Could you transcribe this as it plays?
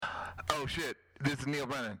Oh, shit. This is Neil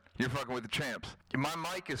Brennan. You're fucking with the champs. My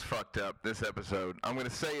mic is fucked up this episode. I'm going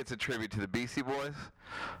to say it's a tribute to the Beastie Boys,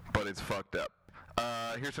 but it's fucked up.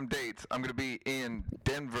 Here's some dates. I'm going to be in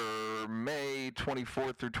Denver May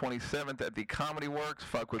 24th through 27th at the Comedy Works.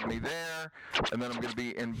 Fuck with me there. And then I'm going to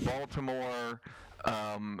be in Baltimore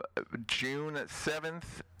June 7th,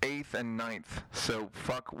 8th, and 9th. So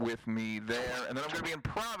fuck with me there. And then I'm going to be in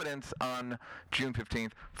Providence on June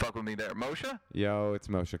 15th. Fuck with me there. Moshe? Yo, it's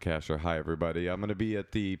Moshe Kasher. Hi, everybody. I'm going to be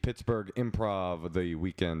at the Pittsburgh Improv the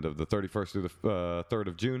weekend of the 31st through the 3rd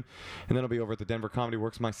of June. And then I'll be over at the Denver Comedy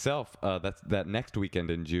Works myself. That's that next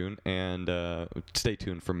weekend in June. And stay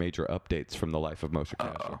tuned for major updates from the life of Moshe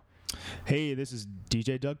Kasher. Hey, this is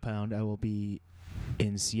DJ Doug Pound. I will be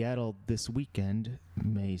in Seattle this weekend,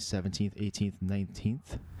 May 17th, 18th,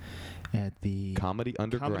 19th, at the Comedy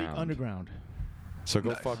Underground. So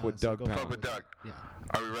go fuck with Doug Pound. Fuck with Doug. Yeah.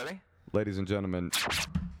 Are we ready? Ladies and gentlemen.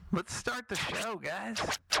 Let's start the show, guys.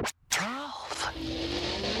 12.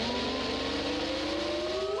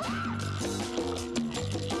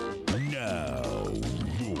 Now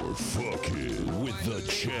you're fucking with the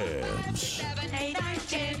champs. 7, 8, 9,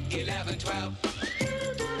 10, 11, 12.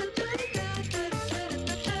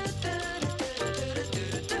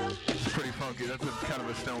 It's pretty funky. That's kind of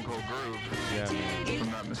a Stone Cold groove. Yeah. If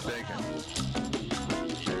I'm not mistaken.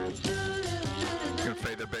 Gonna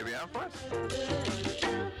fade that baby out for us?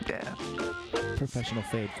 Yeah. Professional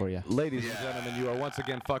fade for you. Ladies and gentlemen, you are once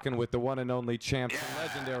again fucking with the one and only Champs, the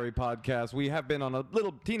legendary podcast. We have been on a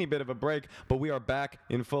little teeny bit of a break, but we are back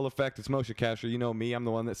in full effect. It's Moshe Kasher. You know me. I'm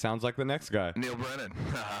the one that sounds like the next guy. Neil Brennan.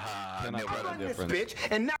 Neil Brennan. Difference. Bitch,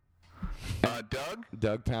 and now Doug?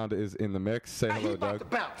 Doug Pound is in the mix. Say hello, he's about Doug. to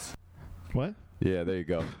bounce. What? Yeah, there you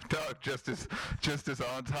go. Doug, just as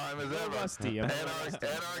on time as ever. rusty. And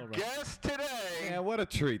our guest today, Man, what a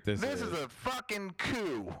treat this this is a fucking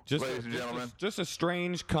coup, Just ladies and gentlemen. Just a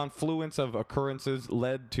strange confluence of occurrences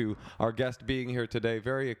led to our guest being here today.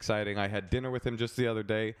 Very exciting. I had dinner with him just the other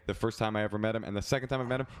day, the first time I ever met him, and the second time I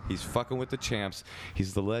met him, he's fucking with the champs.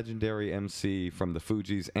 He's the legendary MC from the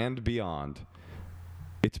Fugees and beyond.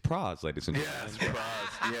 It's Pras, ladies and gentlemen. Yes,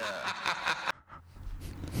 Pras, yeah.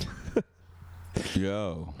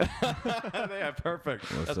 Yo. Yeah, perfect.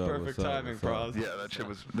 That's up, perfect what's up, timing, what's up? Pras. Yeah, that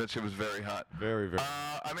shit was very hot. Very, very.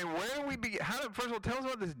 I mean, where do we begin? First of all, tell us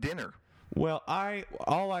about this dinner. Well,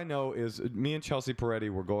 all I know is me and Chelsea Peretti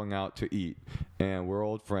were going out to eat, and we're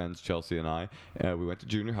old friends, Chelsea and I. We went to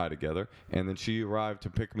junior high together, and then she arrived to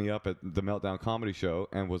pick me up at the Meltdown Comedy Show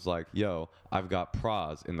and was like, "Yo, I've got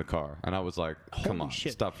Pras in the car," and I was like, "Come Holy on,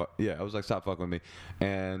 shit. stop!" Yeah, I was like, "Stop fucking with me."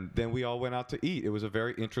 And then we all went out to eat. It was a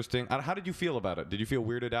very interesting. How did you feel about it? Did you feel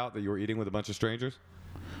weirded out that you were eating with a bunch of strangers?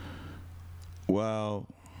 Well,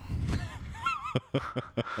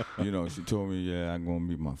 she told me, yeah, I'm going to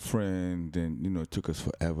meet my friend. Then, it took us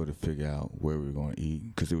forever to figure out where we were going to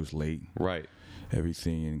eat because it was late. Right.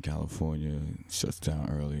 Everything in California shuts down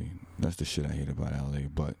early. That's the shit I hate about LA,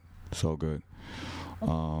 but it's all good.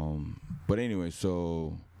 But anyway,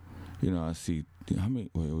 so, I see, it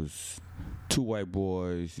was 2 white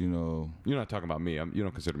boys, You're not talking about me. You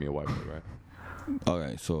don't consider me a white boy, right? All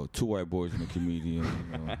right, so 2 white boys and a comedian,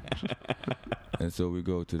 and so we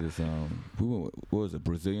go to this, what was it,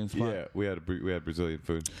 Brazilian spot? Yeah, we had Brazilian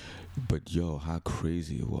food. But yo, how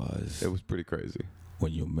crazy it was. It was pretty crazy.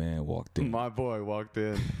 When your man walked in. My boy walked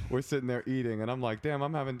in. We're sitting there eating, and I'm like, damn,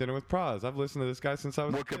 I'm having dinner with Pras. I've listened to this guy since I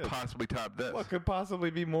was a What kid. could possibly top this? What could possibly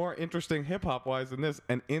be more interesting hip-hop-wise than this?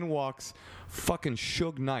 And in walks fucking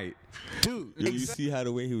Suge Knight. Dude. You see how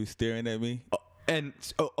the way he was staring at me? And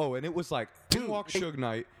it was like, in walks Suge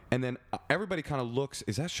Knight, and then everybody kind of looks,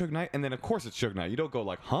 is that Suge Knight? And then, of course, it's Suge Knight. You don't go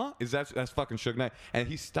like, huh? That's fucking Suge Knight. And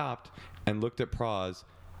he stopped and looked at Pras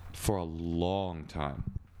for a long time.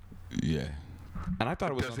 Yeah. And I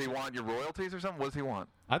thought it was. Does he want your royalties or something? What does he want?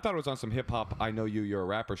 I thought it was on some hip hop. I know you're a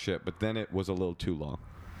rapper shit, but then it was a little too long.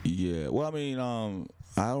 Yeah. Well, I mean,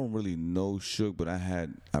 I don't really know Suge, but I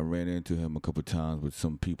ran into him a couple times with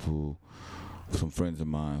some people, some friends of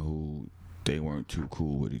mine who they weren't too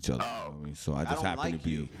cool with each other. You know what I mean? So I just happened to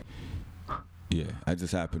be. Yeah, I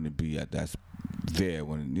just happened to be that's there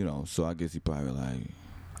when so I guess he probably like.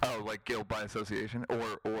 Oh, like guilt by association,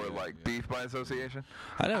 or like beef by association.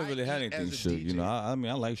 I never really had anything Suge. I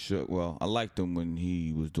mean, I like Suge. Well, I liked him when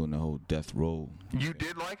he was doing the whole death row. You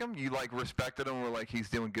did like him? You like respected him? Were like he's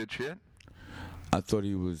doing good shit? I thought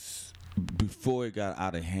he was before it got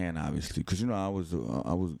out of hand, obviously, because I was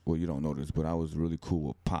well, you don't know this, but I was really cool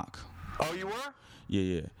with Pac. Oh, you were?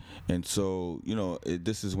 Yeah. And so,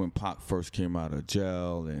 this is when Pac first came out of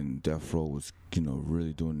jail and Death Row was,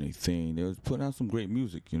 really doing their thing. They was putting out some great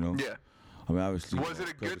music, Yeah. I mean, obviously. Was it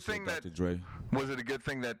a good thing that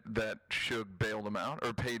Suge bailed him out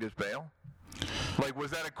or paid his bail? Like,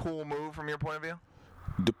 was that a cool move from your point of view?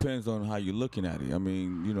 Depends on how you're looking at it. I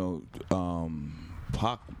mean,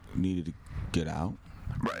 Pac needed to get out.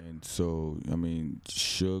 Right. And so, I mean,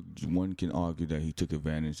 Suge, one can argue that he took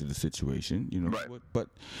advantage of the situation, Right. But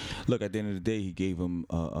look, at the end of the day, he gave him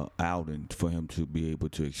a outing for him to be able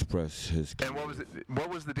to express his. And what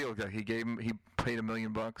was the deal? He paid $1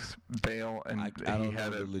 million bail, and I don't know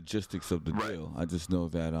the logistics of the Right. deal. I just know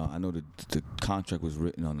that I know that the contract was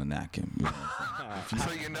written on the napkin.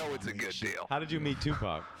 So you know it's a good deal. How did you meet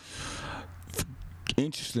Tupac?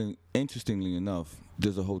 Interestingly enough,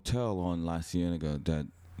 there's a hotel on La Cienega that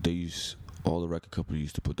all the record companies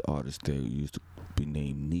used to put the artists there. It used to be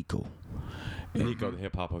named Nico. Nico, the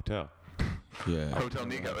hip hop hotel. Yeah. Hotel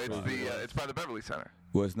Nico. It's by the Beverly Center.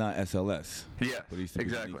 Well, it's not SLS. Yes, But it used to be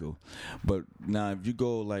exactly. Nico. But now, if you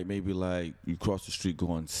go maybe you cross the street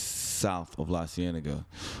going south of La Cienega,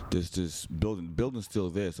 there's this building. The building's still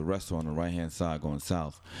there. It's a restaurant on the right-hand side going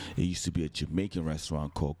south. It used to be a Jamaican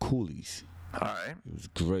restaurant called Cooley's. All right. It was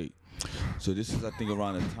great. So this is, I think,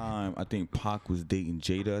 around the time I think Pac was dating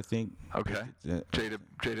Jada. I think. Okay. Jada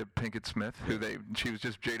Pinkett Smith, she was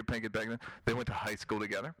just Jada Pinkett back then. They went to high school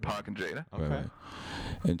together, Pac and Jada. Okay. Right.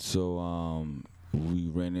 And so we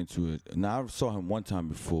ran into it. Now I saw him one time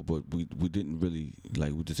before, but we didn't really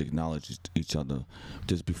we just acknowledged each other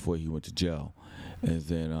just before he went to jail. And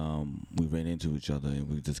then we ran into each other, and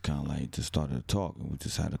we just kind of just started to talk, and we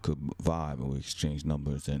just had a good vibe, and we exchanged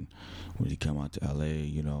numbers. And when he came out to LA,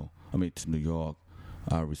 to New York,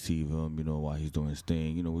 I receive him, you while he's doing his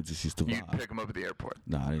thing. We just used to vibe. You pick him up at the airport.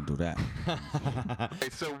 Nah, I didn't do that. Hey,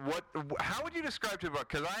 so how would you describe Tupac?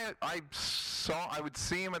 Because I would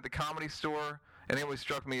see him at the Comedy Store, and he always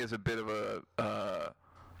struck me as a bit of a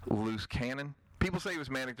loose cannon. People say he was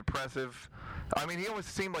manic depressive. I mean, he always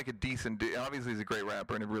seemed like a decent dude. Obviously, he's a great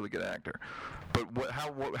rapper and a really good actor. But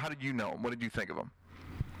how did you know him? What did you think of him?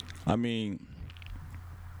 I mean,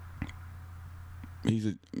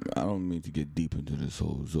 I don't mean to get deep into this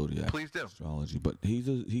whole zodiac Please do. astrology, but he's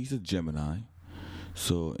a Gemini,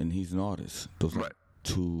 and he's an artist. Those are Right.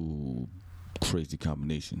 two crazy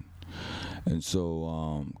combination. And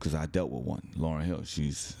so, because I dealt with one, Lauryn Hill,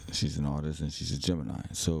 she's an artist and she's a Gemini.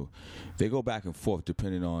 So they go back and forth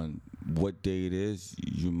depending on what day it is.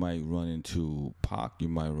 You might run into Pac, you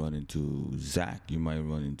might run into Zach, you might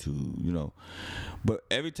run into, But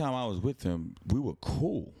every time I was with him, we were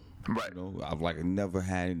cool. Right. I've never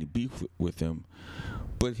had any beef with him.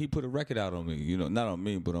 But he put a record out on me, not on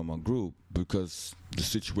me, but on my group, because the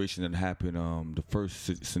situation that happened, the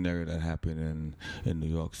first scenario that happened in New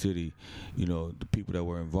York City, the people that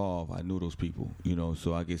were involved, I knew those people,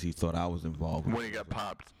 so I guess he thought I was involved. When he got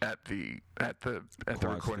popped at the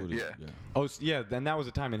recording, Studio, yeah. Oh, yeah. Then that was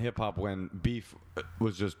a time in hip hop when beef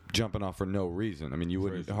was just jumping off for no reason. I mean, you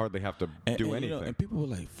wouldn't hardly have to do anything. And people were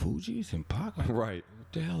like, Fugees and Pac? Right.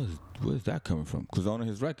 What the hell where's that coming from? Because on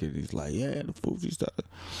his record, he's like, yeah, the Fugees stuff.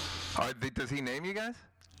 Does he name you guys?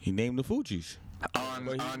 He named the Fugees. On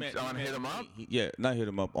Hit 'Em Up? Not Hit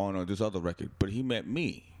 'Em Up, on this other record. But he met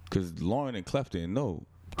me, because Lauryn and Clef didn't know.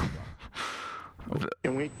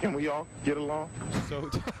 Can we all get along?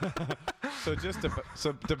 So just to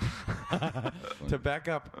back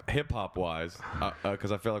up hip hop wise,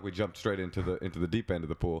 because I feel like we jumped straight into the deep end of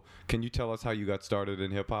the pool. Can you tell us how you got started in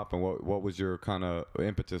hip hop and what was your kind of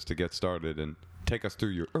impetus to get started, and take us through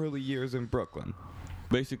your early years in Brooklyn?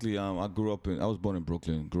 Basically, I was born in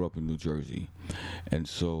Brooklyn, grew up in New Jersey, and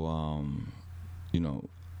so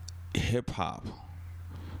hip hop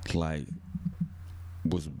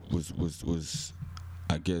was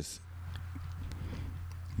I guess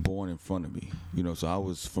born in front of me, so I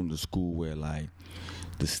was from the school where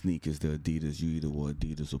the sneakers, the Adidas, you either wore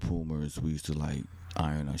Adidas or Pumas. We used to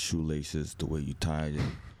iron our shoelaces the way you tied it.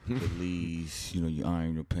 The Lees, you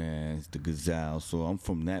iron your pants, the Gazelle. So I'm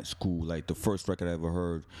from that school. The first record I ever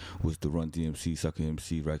heard was the Run DMC Sucker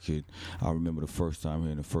MC record. I remember the first time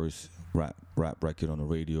hearing the first rap record on the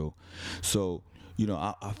radio. So,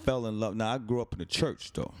 I fell in love. Now, I grew up in the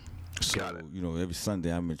church, though. So, Got it. Every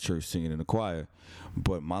Sunday I'm in church singing in the choir.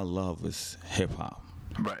 But my love is hip-hop.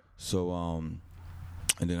 Right. So,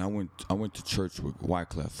 and then I went to church with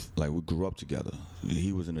Wyclef. We grew up together.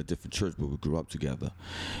 He was in a different church, but we grew up together.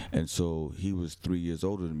 And so he was 3 years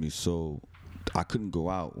older than me. So I couldn't go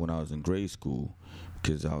out when I was in grade school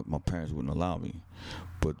because my parents wouldn't allow me.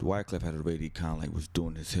 But Wyclef had already kind of was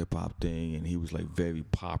doing his hip hop thing, and he was very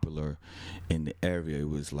popular in the area. It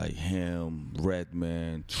was him,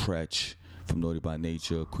 Redman, Tretch, from Naughty by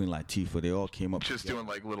Nature, Queen Latifah. They all came up. Just doing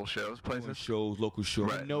like little shows, doing places. shows, local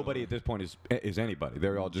shows. Right. Nobody at this point is anybody.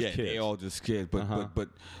 They're all just kids. They all just kids. But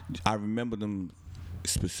I remember them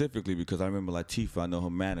specifically because I remember Latifah. I know her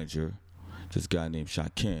manager, this guy named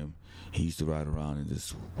Shakim. He used to ride around in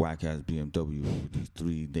this whack-ass BMW with these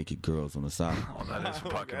 3 naked girls on the side. Oh, that is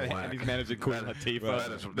fucking whack. And he's managing Queen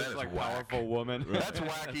Latifah. That is like whack. powerful woman. That's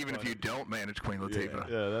whack even if you don't manage Queen Latifah.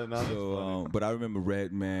 Yeah, that's funny. But I remember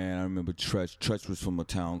Redman. I remember Tretch. Tretch was from a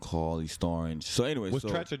town called East Orange. So anyway, Was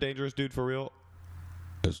Tretch a dangerous dude for real?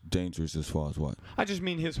 As dangerous as far as what? I just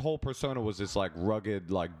mean his whole persona was this like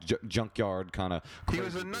rugged, like junkyard kind of. He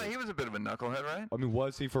was a bit of a knucklehead, right? I mean,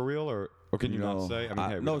 was he for real, or can you not say? I mean,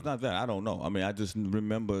 hey, no, it's not that. I don't know. I mean, I just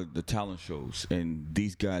remember the talent shows, and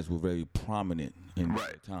these guys were very prominent in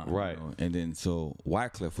their time. Right. You know? And then so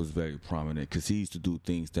Wyclef was very prominent because he used to do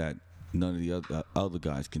things that none of the other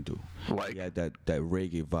guys can do. Like? He had that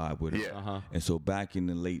reggae vibe with him. Yeah. And so back in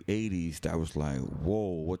the late 80s, that was like, whoa,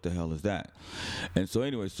 what the hell is that? And so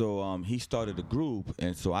anyway, he started a group,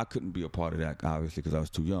 and so I couldn't be a part of that, obviously, because I was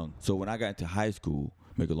too young. So when I got into high school,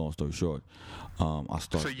 make a long story short, I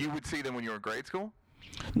started. So you would see them when you were in grade school?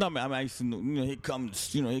 No, man, I used to, he'd come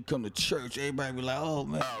to church. Everybody be like, oh,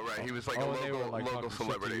 man. Oh, right. He was like a and they were, local like, talking shit to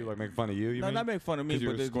celebrity. you, like make fun of you. You No, mean? not make fun of me, 'Cause you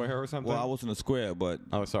but were they- a square or something. Well, I wasn't a square, but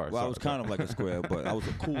Oh, sorry. Well, I was kind of like a square, but I was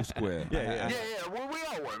a cool square. Yeah. Yeah. Well, we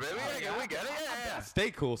all were, baby. We got it. Yeah.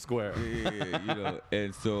 Stay cool, square. Yeah.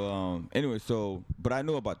 And so anyway, but I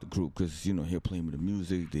knew about the group because he'll play me the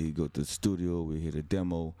music. They go to the studio, we hear the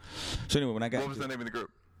demo. So anyway, when I got What was the name of the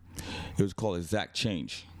group? it was called Exact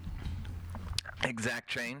Change. Exact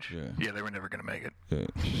Change? Yeah. Yeah, they were never going to make it.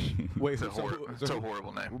 Yeah. Wait, It's a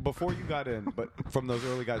horrible name. Before you got in, but from those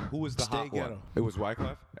early guys, who was the Stay hot ghetto. one? It was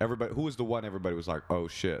Wyclef. Everybody, who was the one? Everybody was like, "Oh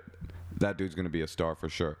shit, that dude's gonna be a star for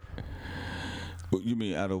sure." What, you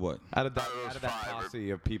mean out of what? Out of that, Out of those that 5 or- posse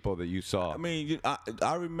of people that you saw. I mean,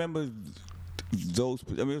 I remember those.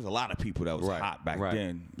 I mean, there was a lot of people that was Right, hot back right.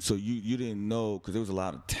 then. So you didn't know because there was a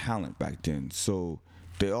lot of talent back then. So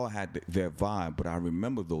they all had their vibe. But I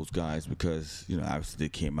remember those guys because obviously they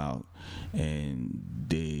came out and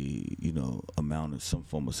they amounted some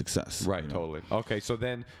form of success. right, totally. Okay, so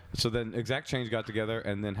then Exact Change got together,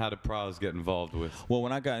 and then how did Pras get involved with? Well,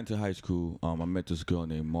 when I got into high school, I met this girl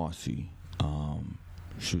named Marcy.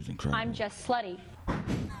 She was incredible. I'm just slutty.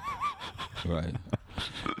 Right.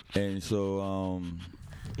 And so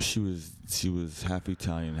she was half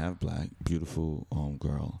Italian, half black, beautiful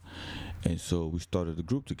girl. And so we started a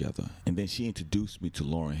group together. And then she introduced me to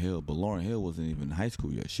Lauryn Hill, but Lauryn Hill wasn't even in high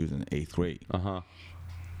school yet. She was in 8th grade.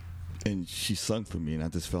 And she sung for me, and I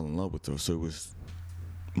just fell in love with her. So it was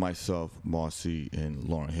myself, Marcy, and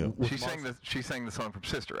Lauryn Hill. She sang the song from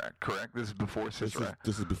Sister Act, correct? This is before Sister Act.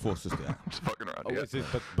 This is before Sister Act. Just fucking around. Oh, yeah. is it,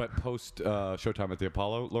 but post Showtime at the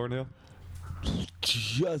Apollo, Lauryn Hill?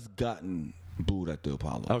 Just gotten booed at the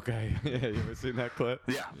Apollo. Okay, yeah, you ever seen that clip?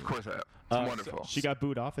 Yeah, of course I have. It's wonderful. She got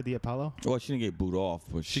booed off at the Apollo. Well, she didn't get booed off,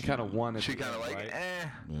 but She kind of won it. She kind of like,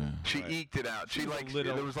 Yeah. She eked it out. She like,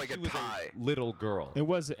 there was like a tie. Little girl. It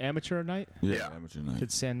was amateur night. Yeah. Amateur night.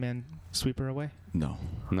 Did Sandman sweep her away? No.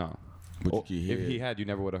 No. But Oh, you can hear if he it. had, you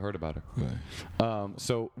never would have heard about her. Right.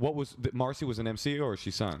 So what was Marcy was an MC or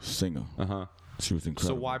she sung? Singer. Uh-huh. She was So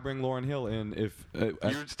incredible. why bring Lauryn Hill in if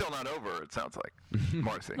You're still not over, it sounds like.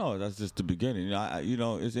 Marcy. No, that's just the beginning.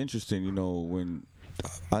 It's interesting. When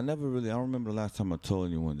I don't remember the last time I told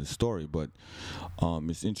anyone this story, but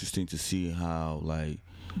it's interesting to see how, like,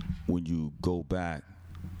 when you go back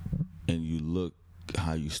and you look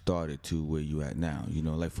how you started to where you at now.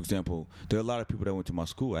 Like, for example, there are a lot of people that went to my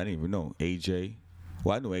school I didn't even know. AJ.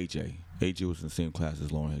 Well, I know AJ. AJ was in the same class as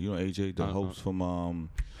Lauryn Hill. You know AJ, the host from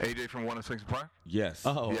AJ from 106 Park? Yes.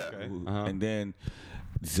 Oh, Yeah. okay. Who- Uh-huh. And then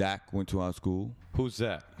Zach went to our school. Who's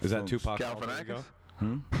that? Is that From Tupac? Galifianakis?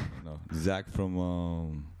 No, Zach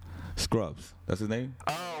from Scrubs. That's his name.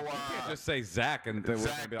 Oh, Just say Zach and then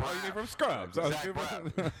Zach be like, oh, you mean Braff. from Scrubs? Zach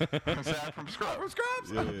Braff. Zach from Scrubs. From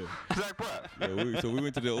Scrubs? Yeah. Zach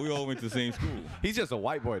Braff. Yeah, we all went to the same school. He's just a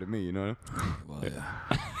white boy to me, you know. Well,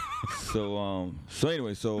 yeah. So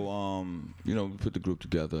anyway, we put the group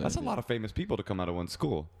together. That's a lot of famous people to come out of one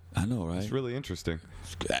school. I know, right? It's really interesting.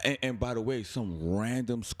 And by the way, some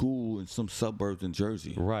random school in some suburbs in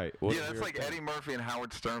Jersey. Right. Well, Yeah, that's like Eddie Murphy and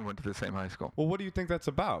Howard Stern went to the same high school. Well, what do you think that's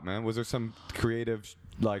about, man? Was there some creative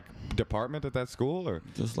department at that school, or?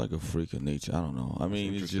 Just like a freak of nature. I don't know. I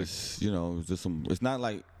mean, it's just it's just some. It's not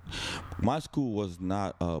like my school was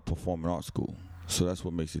not a performing arts school, so that's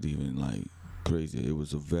what makes it even like crazy. It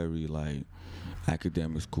was a very like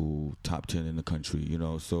academic school, top 10 in the country.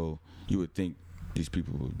 So you would think these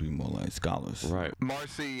people would be more like scholars. Right.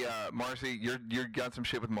 Marcy, you got some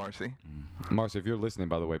shit with Marcy. Marcy, if you're listening,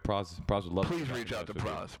 by the way, Pras would love Please to reach out to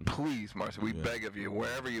Pras. Please, Marcy. We beg of you,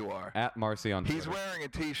 wherever you are. At Marcy on He's Twitter. wearing a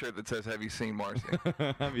T-shirt that says, "Have you seen Marcy?"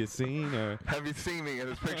 Have you seen her? Have you seen me? And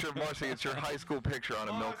this picture of Marcy, it's your high school picture on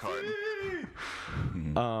a milk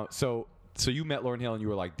carton. So you met Lauryn Hill and you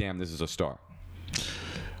were like, damn, this is a star.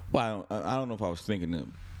 Well, I don't know if I was thinking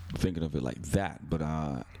of it like that, but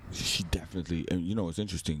she definitely. And you know, it's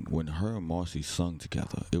interesting when her and Marcy sung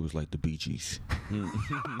together. It was like the Bee Gees,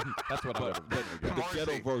 That's what I would the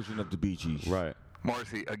ghetto version of the Bee Gees. Right.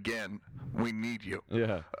 Marcy, again, we need you.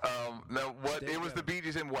 Yeah. Now, what? It was the Bee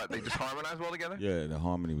Gees and what? They just harmonized well together? Yeah, the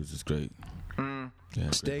harmony was just great.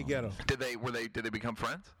 Yeah, Stay ghetto. Did they become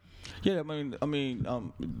friends? Yeah, I mean,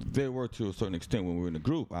 they were to a certain extent when we were in the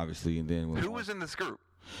group, obviously, and then when Who was in this group?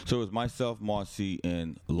 So it was myself, Marcy,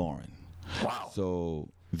 and Lauren. Wow. So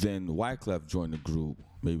then Wyclef joined the group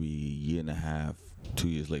maybe a year and a half, 2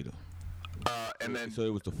 years later. And then, So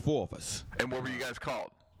it was the four of us. and what were you guys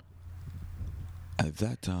called? At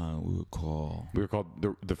that time, we were called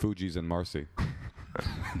the Fugees and Marcy.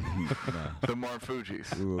 The Fugees.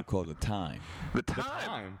 the Time. The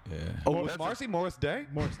Time. Yeah. Oh, was that's Marcy Morris Day?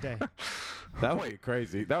 Morris Day. That would be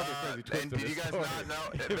crazy. That would be a crazy twist. And in did you this guys story. not know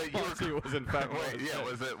If that you Marcy were? was in fact Morris Wait, yeah,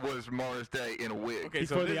 Day. was Morris Day in a wig? Okay,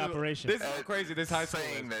 Before this the is- operation. This is so crazy. This high school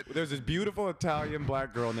saying that- there's this beautiful Italian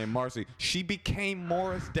black girl named Marcy. She became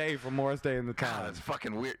Morris Day from Morris Day in the God, Time. that's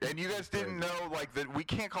fucking weird. And you guys didn't know, like, that we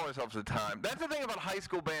can't call ourselves the Time. That's the thing about high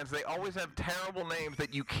school bands. They always have terrible names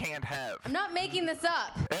that you can't have. I'm not making this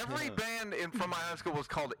up. Every band from my high school was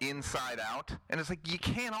called Inside Out. And it's like, you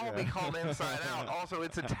can't all be called Inside Out. Also,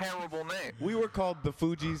 it's a terrible name. We were called the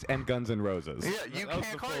Fugees and Guns N' Roses. Yeah, you That was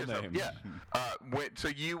can't the call full yourself. name. Yeah.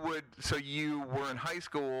 So you were in high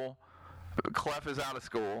school. Clef is out of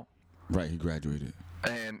school, Right, he graduated.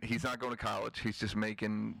 and he's not going to college. He's just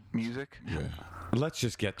making music. Yeah. Let's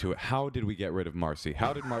just get to it. How did we get rid of Marcy?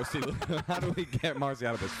 How did we get Marcy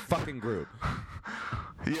out of this fucking group?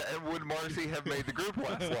 Yeah, and would Marcy have made the group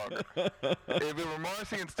last longer? If it were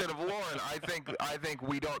Marcy instead of Lauren, I think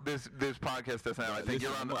we don't. This podcast doesn't happen. I think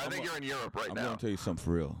Listen, you're in Europe right I'm now. gonna tell you something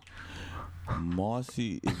for real.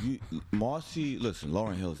 Marcy, listen,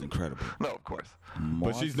 Lauryn Hill is incredible. No, of course.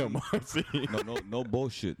 But she's no Marcy. No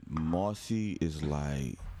bullshit. Marcy is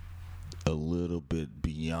like a little bit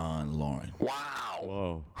beyond Lauren. Wow.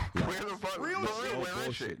 Whoa. Where the fuck? Where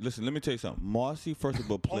is she? Listen, let me tell you something. Marcy, first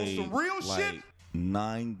of all, played like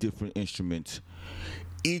 9 different instruments,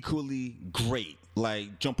 equally great.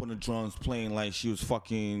 Like jump on the drums, playing like she was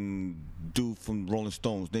fucking dude from Rolling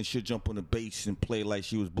Stones. Then she'll jump on the bass and play like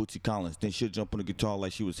she was Bootsy Collins. Then she'll jump on the guitar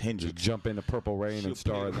like she was Hendrix. Just jump into Purple Rain She'll and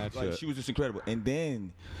star in play that like shit. she was just incredible. And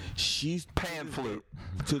then she's Pan flute.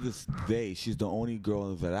 To this day, she's the only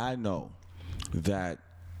girl that I know that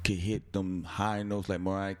could hit them high notes like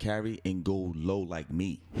Mariah Carey and go low like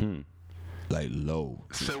me. Like low.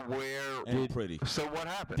 So where? And pretty. So what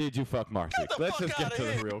happened? Did you fuck Marcy? Let's just get to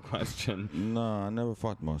the real question. No, I never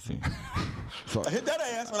fucked Marcy. So I hit that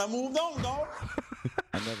ass when I moved on, dog.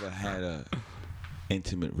 I never had a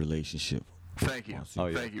intimate relationship. Thank you. Oh,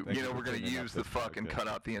 yeah. Thank you. Thank You you know, for we're going to bringing up use the this fuck and subject. cut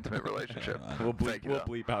out the intimate relationship. We'll Thank you, though.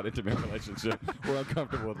 bleep out intimate relationship. We're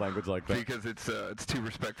uncomfortable with language like that. Because it's too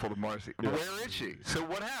respectful to Marcy. Where is she? So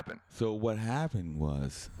what happened? So what happened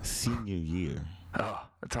was senior year. Oh,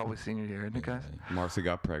 it's always senior year, isn't it, guys? Marcy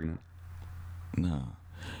got pregnant. No.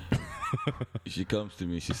 She comes to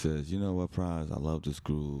me. She says, "You know what, Pras? I love this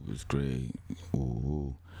group. It's great.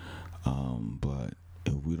 Ooh. But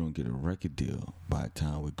if we don't get a record deal by the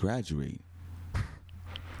time we graduate,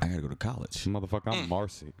 I gotta go to college." Motherfucker, I'm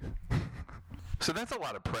Marcy. So that's a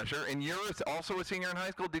lot of pressure. And you're also a senior in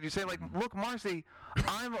high school. Did you say, like, look, Marcy,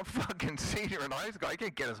 I'm a fucking senior in high school. I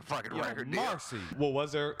can't get us a fucking record deal. Well,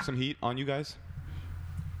 was there some heat on you guys?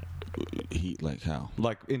 Heat like how?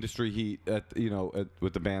 Like industry heat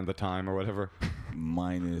with the band The Time or whatever?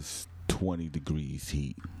 Minus 20 degrees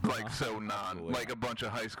heat. Like, so like a bunch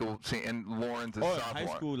of high school, and Lauren's a sophomore.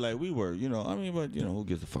 High school, like we were, but who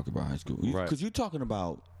gives a fuck about high school? Right. Because you're talking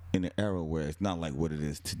about in an era where it's not like what it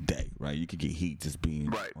is today, right? You could get heat just being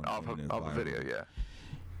Right, on off the a video, yeah.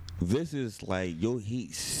 This is like your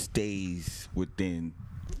heat stays within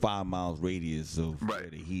 5 miles radius of where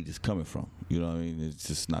Right. the heat is coming from. You know what I mean? It's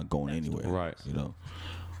just not going anywhere. Right.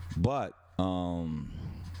 But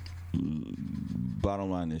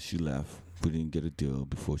bottom line is she left. We didn't get a deal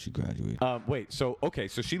before she graduated. Wait, so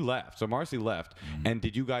she left. So Marcy left. And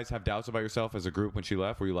did you guys have doubts about yourself as a group when she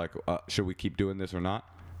left? Were you like, should we keep doing this or not?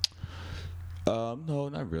 No,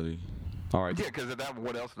 not really. All right. Yeah, because of that,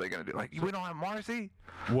 what else are they going to do? Like, we don't have Marcy?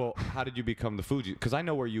 Well, how did you become the Fugees? Because I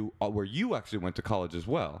know where you actually went to college as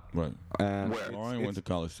well. Right. And Where? Lauryn went to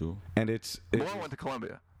college too. And it's Lauren went to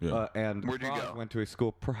Columbia. Yeah. and Where'd you Pras go? went to a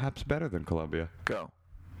school perhaps better than Columbia. Go.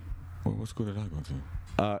 What school did I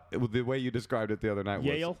go to? The way you described it the other night was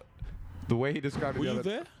Yale. The way he described it. Were the you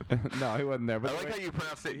other, there? No, he wasn't there. But I the like way- how you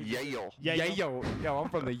pronounced it Yale. Yayo. Yo, I'm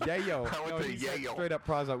from the Yayo. I went No, to he said Yale. Straight up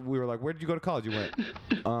Pras. We were like, where did you go to college? You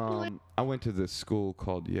went, I went to this school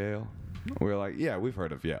called Yale. We were like, yeah, we've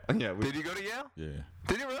heard of Yale. Yeah. Did you go to Yale? Yeah.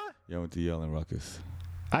 Did you really? Yeah, I went to Yale and Rutgers.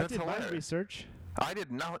 I That's did my hilarious. research. I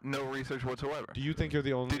did not know research whatsoever. Do you think you're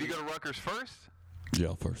the only? Did you go to Rutgers first?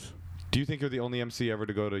 Yale first. Do you think you're the only MC ever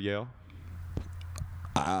to go to Yale?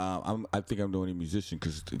 I think I'm the only musician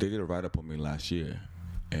because they did a write-up on me last year.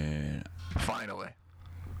 And Finally.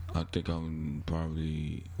 I think I'm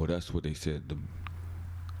probably, well, that's what they said, the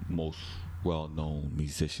most well-known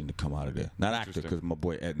musician to come out of there. Not actor, Interesting. because my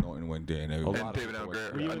boy Ed Norton went there and A everybody. lot And of David people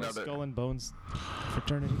Alger, Were you in the another. Skull and Bones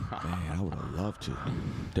fraternity? Man, I would have loved to.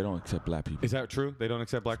 They don't accept black people, Is that true? They don't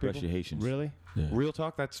accept black especially people? Haitians. Really? Yeah. Real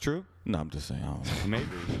talk, that's true? No, I'm just saying. I don't know. Maybe.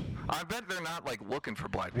 I bet they're not like looking for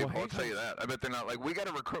black people. I'll tell you that. I bet they're not like, we got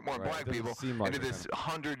to recruit more Right, black it doesn't people seem like into it this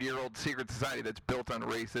then. 100-year-old secret society that's built on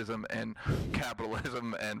racism and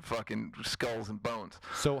capitalism and fucking skulls and bones.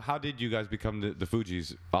 So how did you guys become the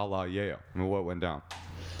Fugees a la Yale? I mean, what went down?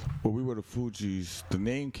 Well, we were the Fugees. The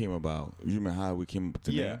name came about. You remember how we came up with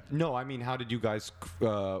the name? No, I mean, how did you guys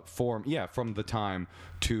form? Yeah, from the time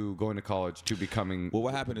to going to college to becoming Well,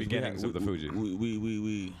 what happened the is beginnings of the Fugees.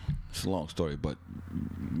 We it's a long story, but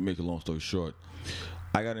make a long story short,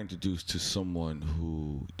 I got introduced to someone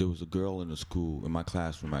who, there was a girl in the school, in my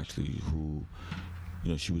classroom actually, who,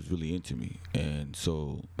 you know, she was really into me. And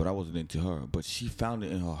so, but I wasn't into her. But she found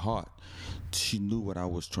it in her heart. She knew what I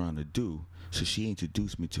was trying to do. So she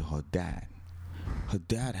introduced me to her dad. Her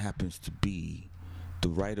dad happens to be the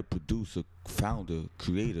writer, producer, founder,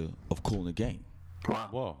 creator of Kool and the Gang, Wow.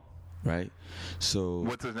 Whoa. right? So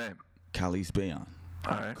What's his name? Khalees Bayon.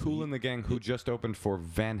 All right. Cool in the Gang, who just opened for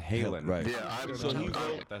Van Halen. Right. Yeah, I'm So he oh,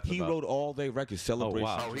 wrote, That's he about- wrote all their records, Celebration.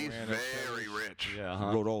 wow. Oh, he's Joanna, very rich. Yeah. He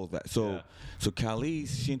wrote all of that. So, Yeah. so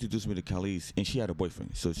Khalees, she introduced me to Khalees, and she had a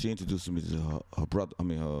boyfriend. So she introduced me to her brother. I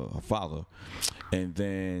mean, her father. And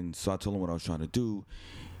then, so I told him what I was trying to do.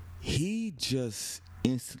 He just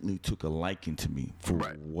instantly took a liking to me for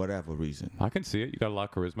Right. whatever reason. I can see it. You got a lot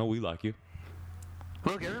of charisma. We like you.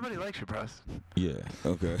 Look, everybody likes you, Pras. Yeah.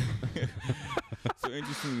 Okay. So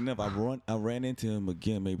interestingly enough, I ran into him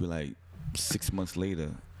again maybe like 6 months later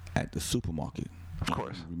at the supermarket. Of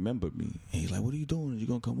course. He remembered me. And he's like, "What are you doing? You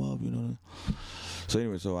gonna come up?" You know. So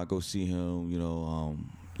anyway, so I go see him. You know,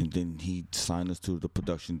 and then he signed us to the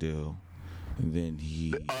production deal. And then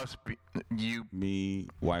You, me,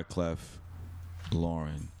 Wyclef,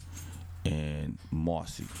 Lauryn, and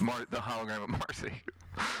Marcy. the hologram of Marcy.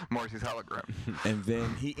 Marcy's hologram. And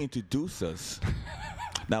then he introduced us.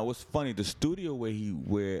 Now, what's funny, the studio where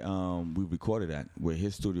we recorded at, where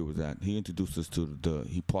his studio was at, he introduced us to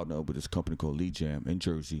he partnered up with this company called Lee Jam in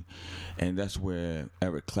Jersey, and that's where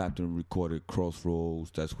Eric Clapton recorded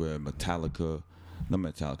Crossroads. That's where Metallica,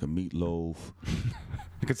 Meatloaf.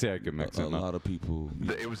 I could say I could mix A it up. lot of people.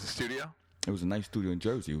 It was the studio? It was a nice studio in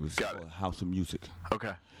Jersey. It was Got called it. House of Music.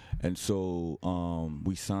 Okay. And so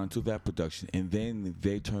we signed to that production, and then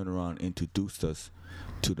they turned around and introduced us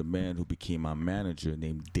to the man who became our manager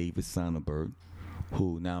named David Sonnenberg,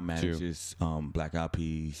 who now manages Black Eyed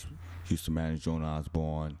Peas, used to manage Joan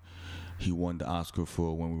Osborne. He won the Oscar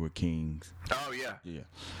for When We Were Kings. Oh, yeah. Yeah.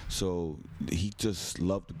 So he just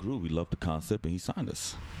loved the groove. He loved the concept, and he signed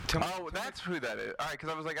us. Oh, that's who that is. All right, because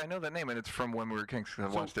I was like, I know that name, and it's from When We Were Kings, because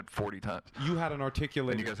I've watched it 40 times. You had an And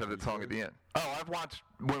articulated. you guys have that song at the end. Oh, I've watched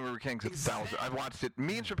When We Were Kings 1,000. I've watched it.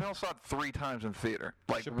 Me and Chappelle saw it 3 times in theater.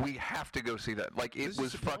 Like, we have to go see that. Like, it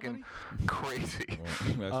was fucking crazy.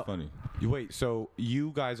 That's funny. Wait, so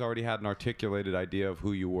you guys already had an articulated idea of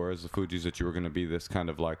who you were as the Fugees, that you were going to be this kind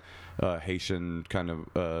of like Haitian kind of,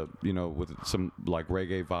 with some like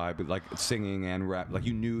reggae vibe, like singing and rap. Like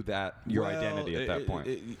you knew that your identity at that point.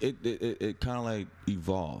 It kind of like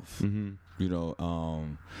evolved. Mm-hmm. You know,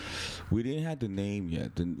 we didn't have the name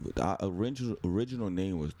yet. Our original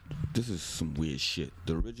name was, this is some weird shit.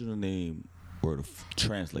 The original name were the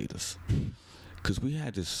translators. Because we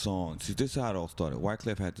had this song. See, this is how it all started.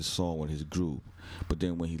 Wyclef had this song with his group. But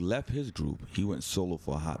then when he left his group, he went solo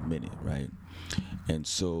for a hot minute, right? And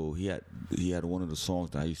so he had one of the songs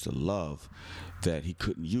that I used to love that he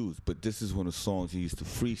couldn't use. But this is one of the songs he used to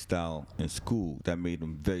freestyle in school that made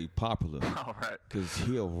him very popular. All right. Because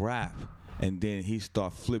he'll rap and then he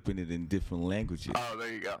start flipping it in different languages. Oh,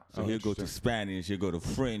 there you go. So he'll go to Spanish, he'll go to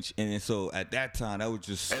French, and then so at that time that was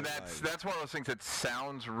just. And that's one of those things that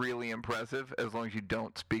sounds really impressive as long as you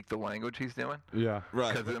don't speak the language he's doing. Yeah.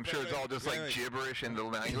 right. Because I'm sure it's all just like gibberish in the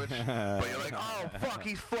language. But you're like, oh fuck,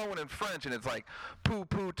 he's flowing in French, and it's like poo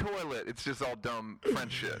poo toilet. It's just all dumb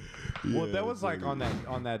French shit. Well, that was like on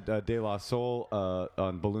that De La Soul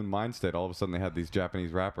on Balloon Mind State. All of a sudden, they had these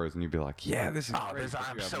Japanese rappers, and you'd be like, "Yeah, this is Oh, great."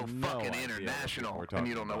 I'm so fucking international, and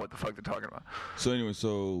you don't know what the fuck they're talking about. So anyway,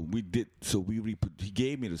 he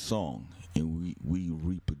gave me the song, and we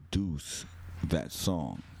reproduced that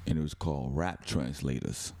song, and it was called Rap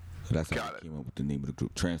Translators. So that's how we came up with the name of the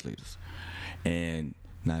group, Translators. And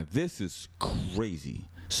now this is crazy.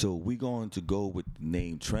 So we're going to go with the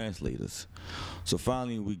name Translators. So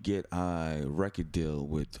finally we get a record deal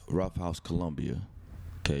with Rough House Columbia.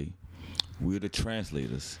 Okay. We're the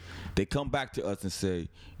Translators. They come back to us and say,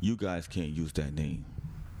 you guys can't use that name.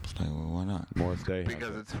 It's like, well, why not? Morris Day.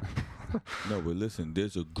 Because it's No, but listen,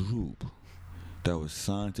 there's a group that was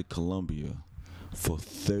signed to Columbia for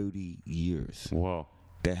 30 years Whoa.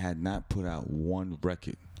 that had not put out one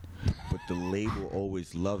record. But the label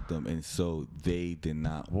always loved them, and so they did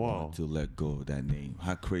not want to let go of that name.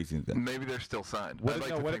 How crazy is that? maybe they're still signed. What I'd if,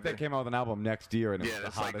 like to what if think they came out with an album next year and it Yeah, was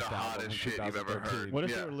it's the like the hottest album hottest in shit you've ever 2013? heard. What if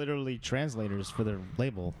Yeah. they were literally translators for their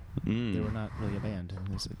label? They were not really a band.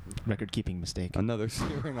 It was a record-keeping mistake. Another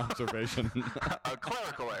searing observation. A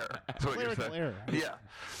clerical error. That's what you're Clerical saying. error.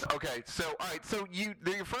 Yeah. Okay. So all right. So your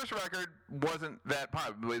first record wasn't that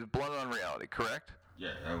popular. It was Blood on Reality, correct? Yeah,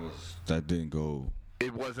 that didn't go.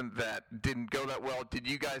 It didn't go that well. Did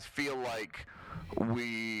you guys feel like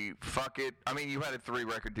fuck it? I mean, you had a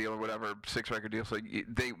 3-record deal or whatever, 6-record deal. So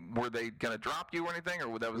were they gonna drop you or anything,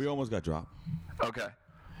 or that was We almost got dropped. okay?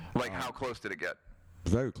 Like how close did it get?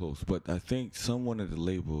 Very close, but I think someone at the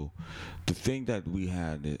label, the thing that we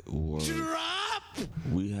had was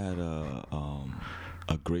we had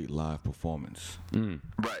a great live performance.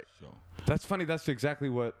 Right. So That's funny. That's exactly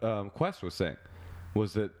what Quest was saying.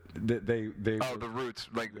 Was that they Oh, the Roots.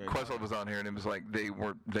 Like Questlove was on here, and it was like they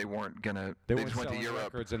weren't gonna. they just weren't went to selling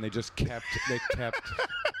Europe. records and they kept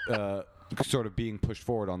sort of being pushed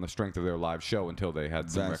forward on the strength of their live show until they had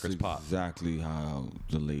some that's records pop. exactly how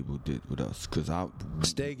the label did with us. Because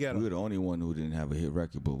Stay ghetto. we were the only one who didn't have a hit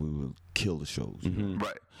record, but we would kill the shows. you know?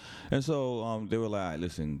 Right. And so they were like, all right,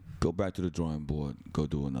 listen, go back to the drawing board, go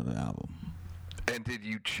do another album. And did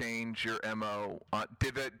you change your MO?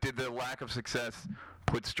 Did the lack of success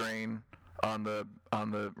put strain on the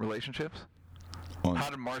relationships? How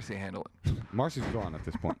did Marcy handle it? Marcy's gone at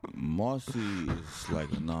this point. Marcy is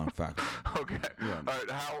like a non-factor. Okay. All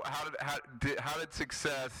right. How did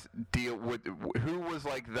success deal with? Who was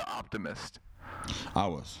like the optimist? I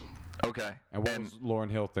was. Okay. And what was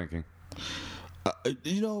Lauryn Hill thinking?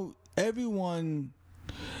 Everyone.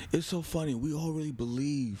 It's so funny. We all really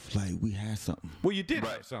believe like we had something. Well, you did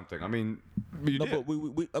have something. I mean, you No, did. but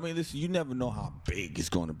we. I mean, listen. You never know how big it's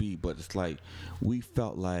going to be, but it's like we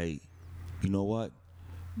felt like, you know what?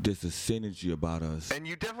 There's a synergy about us. And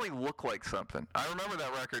you definitely look like something. I remember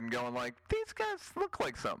that record and going like, these guys look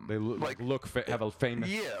like something. They have a famous.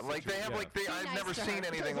 Yeah, like they have I've nice never to seen her.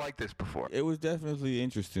 anything like this before. It was definitely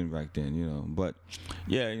interesting back then, But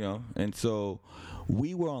yeah, and so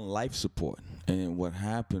we were on life support, and what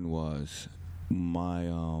happened was my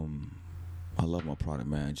I love my product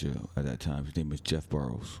manager at that time. His name is Jeff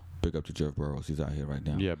Burrows. Big up to Jeff Burrows. He's out here right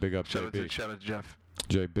now. Yeah, big up Shout out JB. to Jeff.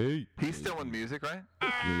 JB. He's still in music, right?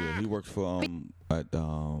 Yeah, he works for at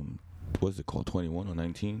what's it called, 21 or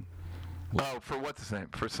 19? Oh, for what's his name?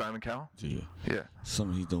 For Simon Cowell? Yeah. Yeah.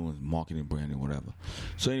 Something he's doing marketing, branding, whatever.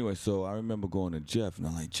 So anyway, so I remember going to Jeff, and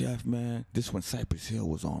I'm like, Jeff, man, this when Cypress Hill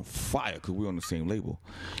was on fire because we were on the same label.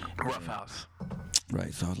 Rough House.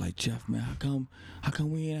 Right, so I was like, Jeff, man, how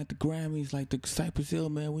come we ain't at the Grammys like the Cypress Hill,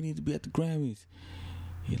 man? We need to be at the Grammys.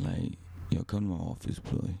 He like, come to my office,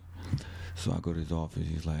 boy. So I go to his office.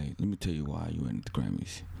 He's like, let me tell you why you ain't at the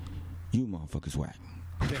Grammys. You motherfuckers whack.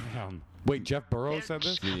 Damn. Wait, Jeff Burrows said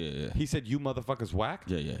this? Yeah. He said, "You motherfuckers whack."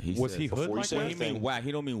 Yeah. Was he hood like Well, that? he mean whack.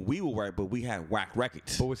 He don't mean we were whack, but we had whack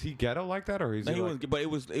records. But was he ghetto like that, or is No, he? he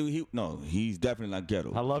Like, wasn't, but he's definitely not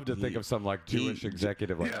ghetto. I love to think of some like Jewish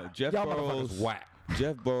executive like, Jeff y'all Burrows motherfuckers whack.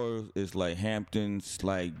 Jeff Burrows is like Hamptons,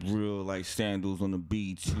 like real like sandals on the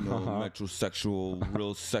beach, metrosexual,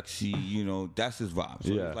 real sexy, that's his vibe.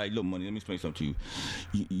 So it's like, look, money, let me explain something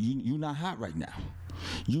to you. You're not hot right now.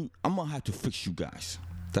 I'm gonna have to fix you guys.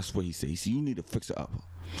 That's what he said. He said, you need to fix it up.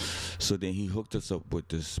 So then he hooked us up with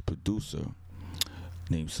this producer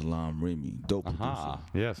named Salam Remy, dope Aha.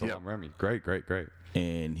 producer. Yeah, Salam Remy. Great.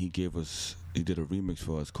 And he did a remix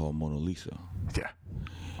for us called Mona Lisa. Yeah.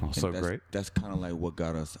 Oh, And so that's, great. That's kind of like what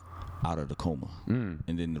got us out of the coma. And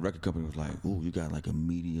then the record company was like, "Ooh, you got like a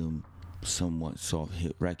medium, somewhat soft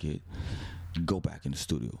hit record. Go back in the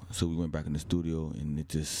studio." So we went back in the studio, and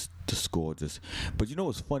the score just. But you know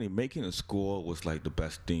what's funny? Making a score was like the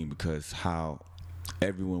best thing because how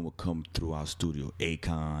everyone would come through our studio.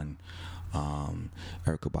 Akon,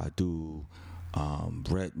 Erykah Badu.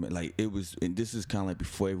 Redman, like it was, and this is kind of like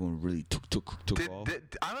before everyone really took off.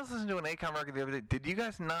 I was listening to an Akon record the other day. Did you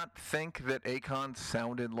guys not think that Akon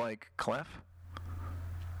sounded like Clef?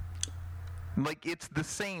 Like, it's the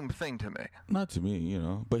same thing to me. Not to me, you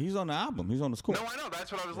know. But he's on the album. He's on the score. No, I know.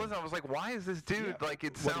 That's what I was listening. I was like, why is this dude, like,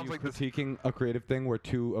 it What, are sounds you like this. critiquing a creative thing where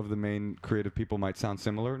two of the main creative people might sound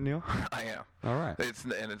similar, Neil? I am. All right.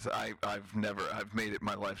 I've made it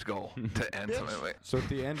my life's goal to end something like. So at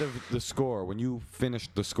the end of the score, when you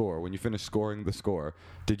finished scoring the score,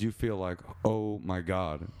 did you feel like, oh my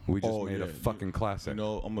God, we just made a fucking classic? You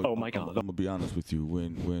know, I'm gonna be honest with you.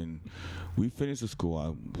 When we finished the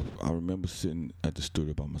score, I remember sitting at the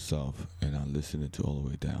studio by myself and I listened to all the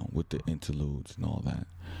way down with the interludes and all that,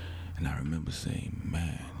 and I remember saying,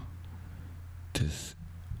 "Man, this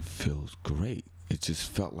feels great." It just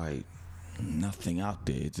felt like nothing out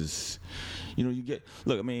there. It just, you know,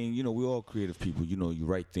 I mean, you know, we're all creative people. You know, you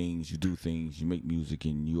write things, you do things, you make music,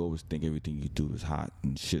 and you always think everything you do is hot,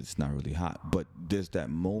 and shit's not really hot. But there's that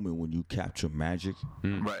moment when you capture magic,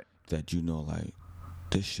 Right. that you know, like,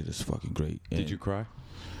 this shit is fucking great. Did you cry?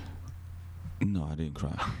 No, I didn't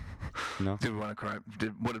cry. No. Did we want to cry?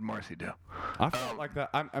 What did Marcy do? I felt like that.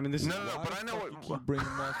 I mean, this is No, but I know what. Keep bringing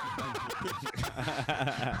Marcy.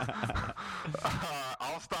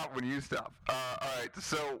 I'll stop when you stop. All right.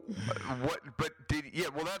 So, what? But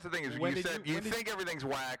well, that's the thing is When you did said you- you when did think everything's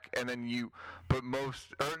whack, and then you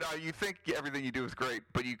think everything you do is great,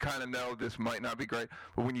 but you kind of know this might not be great.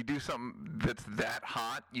 But when you do something that's that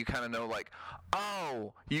hot, you kind of know, like,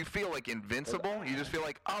 oh, you feel like invincible. You just feel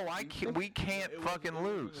like, oh, we can't fucking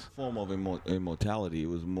lose. A form of immortality. It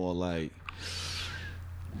was more like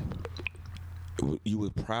you were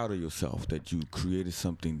proud of yourself that you created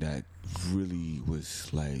something that really was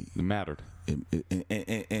like It mattered.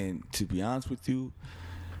 and to be honest with you,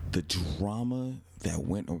 the drama that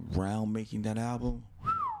went around making that album,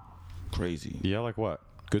 crazy. Yeah, like what?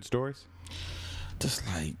 Good stories? Just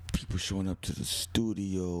like people showing up to the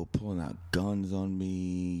studio, pulling out guns on me,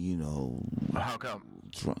 you know. How come?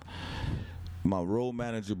 My road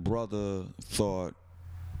manager brother thought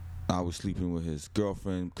I was sleeping with his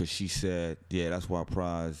girlfriend because she said, "Yeah, that's why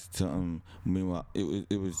Pras." Meanwhile,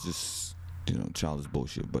 it was just, you know, childish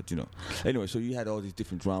bullshit. But you know, anyway, so you had all these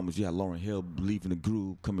different dramas. You had Lauryn Hill leaving the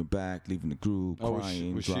group, coming back, leaving the group,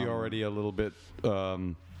 crying. Was she already a little bit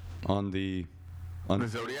on the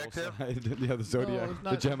Zodiac tip? side? Yeah, the Zodiac, No, it's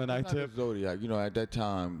the not- Gemini it's not tip. the Zodiac, you know, at that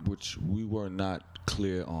time, which we were not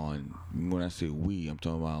clear on. When I say we, I'm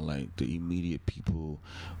talking about like the immediate people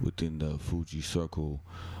within the Fugees circle.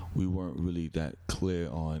 We weren't really that clear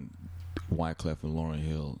on Wyclef and Lauryn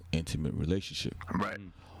Hill intimate relationship. Right.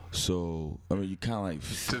 So I mean, you kind of like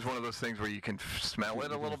It's just one of those things where you can smell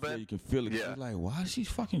it a little bit. You can feel it. Yeah. You're like, why is she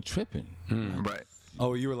fucking tripping? Right.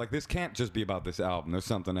 Oh, you were like, this can't just be about this album. There's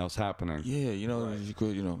something else happening. Yeah, you know, you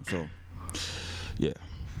could, you know, so yeah.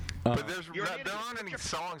 But there aren't any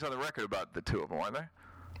songs on the record about the two of them, are there?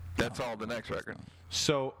 That's all the next record.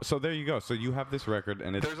 So there you go. So you have this record,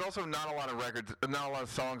 and it's There's also not a lot of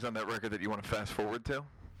songs on that record that you want to fast forward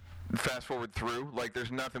through. Like,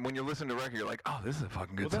 there's nothing. When you listen to a record, you're like, oh, this is a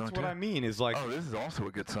fucking good well, song. that's what too. I mean. Is like Oh, this is also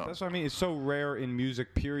a good song. that's what I mean. It's so rare in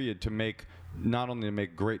music, period, to make not only to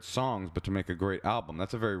make great songs, but to make a great album.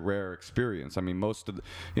 That's a very rare experience. I mean, most of the,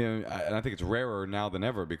 and I think it's rarer now than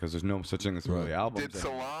ever because there's no such thing as really albums. Did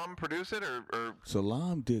Salam produce it or?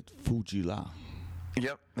 Salam did Fujila.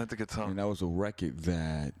 Yep, that's a good song. And that was a record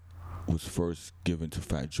that was first given to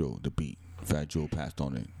Fat Joe, the beat. Fat Joe passed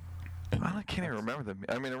on it. I can't even remember the.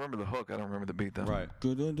 I mean, I remember the hook. I don't remember the beat though. Right.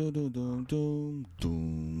 Oh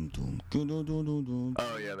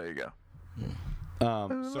yeah, there you go.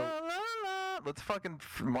 So Let's fucking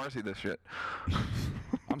Marcy this shit.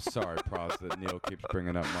 I'm sorry, Pras, that Neil keeps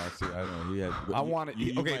bringing up Marcy. I don't know. He had, I wanted.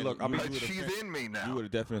 Okay, look. I mean, She's in me now. you would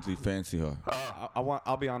have definitely fancied her.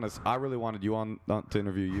 I'll be honest. I really wanted you on to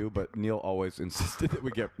interview you, but Neil always insisted that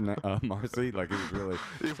we get Marcy. Like, it was really.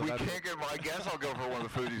 If we can't get, I guess I'll go for one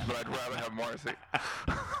of the Fugees, but I'd rather have Marcy.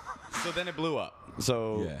 So then it blew up.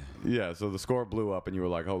 So yeah. So the score blew up, and you were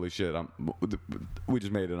like, "Holy shit! We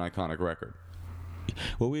just made an iconic record."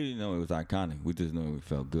 Well, we didn't know it was iconic. We just knew it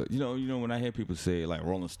felt good. You know, when I hear people say like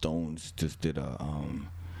Rolling Stones just did a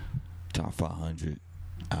top 500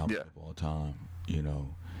 album of all time, you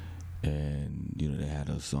know, and you know they had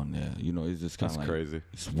us on there. You know, it's just kind of like crazy.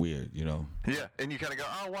 It's weird, you know. Yeah, and you kind of go,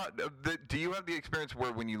 oh, what? Do you have the experience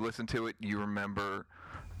where when you listen to it, you remember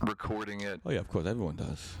recording it? Oh yeah, of course, everyone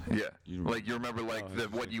does. Yeah, you remember like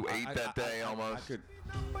what you ate that day almost.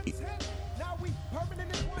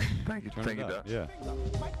 Thank you, Doc. Yeah.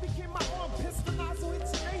 Mike became my arm, pistol nozzle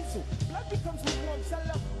hits your nasal. Blood becomes lukewarm, tell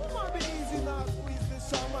her, come on, be easy now, squeeze this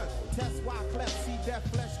shaman. Test Wyclef, see that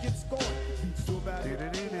flesh get scorned. Beat so bad,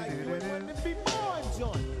 like you ain't wanting to be born,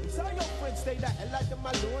 John. Tell your friends stay that hell like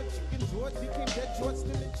my lord. Chicken George became dead George,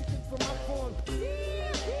 stealing chicken from my farm.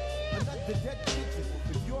 Another dead pigeon.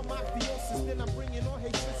 If you're mafiosis, then I'm bringing on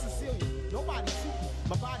Haitian Sicilian. Nobody shooting,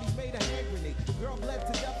 my body's made a hand grenade. Girl bled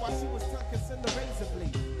to death while she was tongue-kissing the razor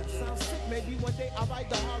blade. That sounds sick, maybe one day I'll write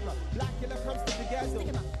the horror. Blackula comes to the ghetto,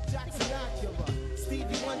 Jackson Acura.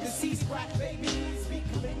 Stevie Wonder sees crack babies,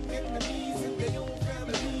 becoming enemies in their own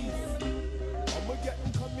families. I'ma get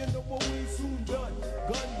them coming over way soon done.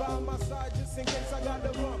 Gun by my side just in case I got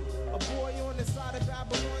the rum. A boy on the side of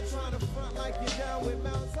Babylon trying to front like you're down with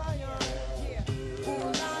Mount Zion. Yeah. Ooh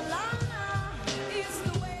la la la, it's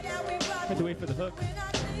the way that we rock. Had to wait for the hook.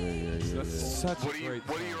 What do you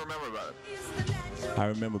remember about it? I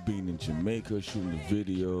remember being in Jamaica shooting the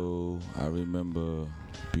video. I remember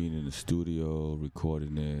being in the studio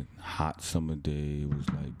recording it. Hot summer day. It was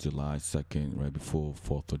like July 2nd, right before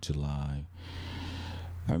 4th of July.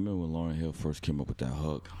 I remember when Lauryn Hill first came up with that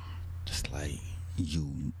hook. Just like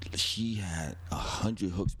she had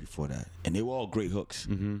 100 hooks before that, and they were all great hooks.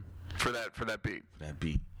 Mm-hmm. For that beat. That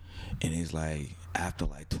beat. And it's like after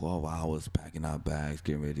like 12 hours packing our bags,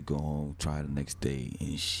 getting ready to go home, try the next day,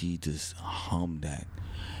 and she just hummed that,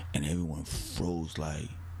 and everyone froze like,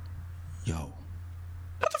 "Yo,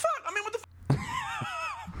 what the fuck? I mean, what the fuck?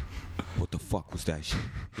 What the fuck was that shit?"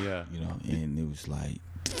 Yeah, you know. And it was like,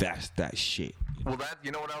 that's that shit. Well,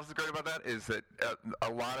 you know what else is great about that is that a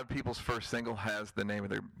lot of people's first single has the name of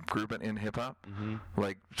their group in hip hop,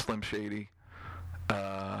 like Slim Shady.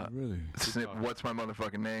 Really? What's my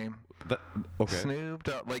motherfucking name? Okay. Snoop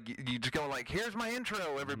Dogg. Like you just go like, here's my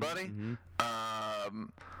intro, everybody.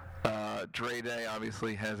 Dre Day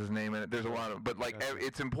obviously has his name in it. There's a lot of, but like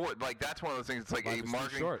it's important. Like that's one of those things. It's like a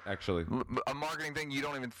marketing short, actually. A marketing thing you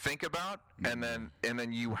don't even think about, and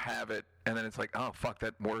then you have it, and then it's like, oh fuck,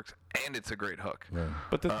 that works, and it's a great hook. Right.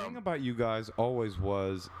 But the thing about you guys always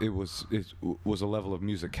was it was a level of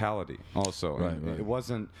musicality also. Right, And right. It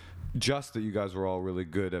wasn't just that you guys were all really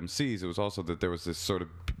good MCs. It was also that there was this sort of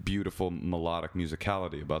beautiful melodic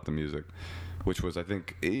musicality about the music, which was, I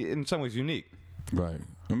think, in some ways unique. Right.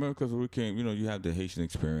 Remember, because we came, you know, you have the Haitian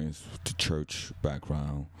experience, the church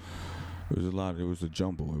background. It was a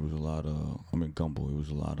jumble. It was a lot of, gumbo. It was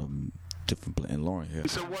a lot of different, and Lauryn Hill.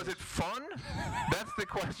 So was it fun? That's the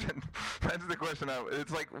question. That's the question.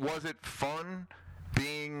 It's like, was it fun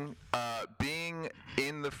being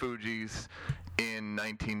in the Fugees in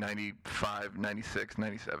 1995, 96,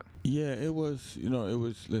 97? Yeah, it was,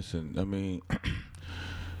 listen, I mean,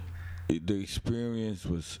 the experience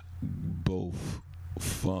was both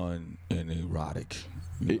fun and erotic.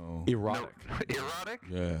 Erotic. No, erotic?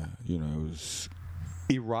 Yeah, it was.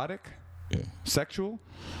 Erotic? Yeah. Sexual?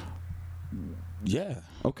 Yeah.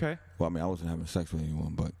 Okay. Well, I mean, I wasn't having sex with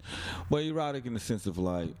anyone, but erotic in the sense of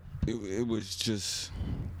like, it was just,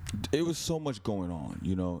 it was so much going on,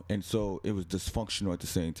 and so it was dysfunctional at the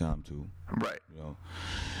same time too. Right.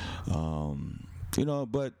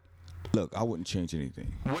 But look, I wouldn't change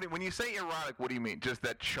anything. When you say erotic, what do you mean? Just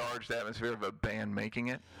that charged atmosphere of a band making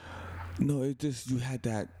it? No, it just, you had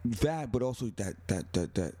that, but also that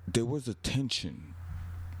there was a tension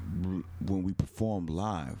when we performed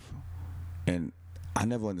live, and I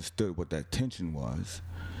never understood what that tension was,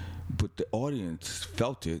 but the audience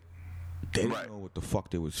felt it. They didn't know what the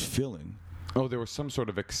fuck they was feeling. Oh, there was some sort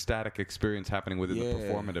of ecstatic experience happening within the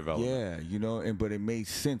performative element. Yeah, but it made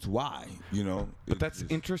sense why, But that's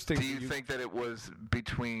interesting. Do you think that it was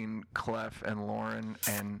between Clef and Lauryn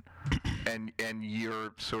and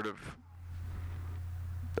you're sort of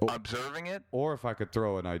observing it? Or if I could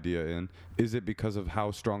throw an idea in, is it because of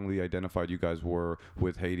how strongly identified you guys were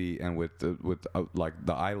with Haiti and with like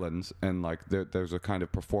the islands, and like there's a kind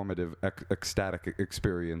of performative ecstatic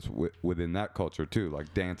experience within that culture too,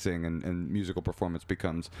 like dancing and musical performance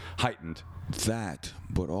becomes heightened. That,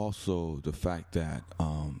 but also the fact that,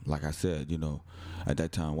 like I said, at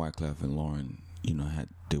that time Wyclef and Lauryn,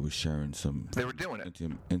 they were sharing some. They were doing it.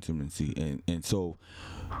 Intimacy, and so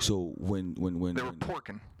when they were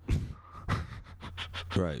porking.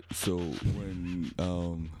 Right. So when,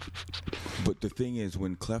 but the thing is,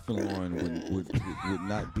 when Clef and Lauryn would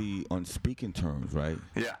not be on speaking terms, right?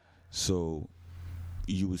 Yeah. So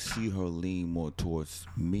you would see her lean more towards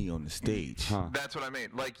me on the stage. Huh. That's what I mean.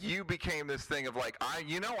 Like, you became this thing of like, I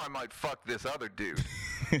might fuck this other dude.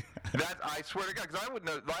 I swear to God, because I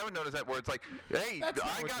would notice that where it's like, hey, That's not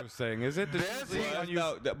I what got you're saying, is it? Did this. you lean on you-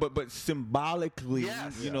 No, but symbolically,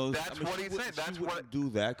 Yes. you know, That's what he's saying. That's she what- wouldn't do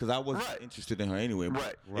that because I wasn't Right. interested in her anyway.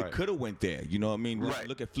 But Right. it could have went there. You know what I mean? Right.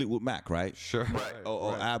 Look at Fleetwood Mac, right? Sure. Right.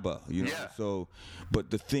 Or ABBA. You know. Yeah. So, but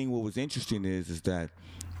the thing what was interesting is that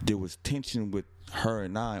there was tension with her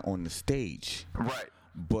and I on the stage. Right.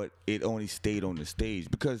 But it only stayed on the stage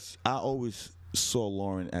because I always saw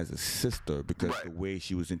Lauryn as a sister because Right. the way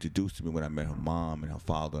she was introduced to me when I met her mom and her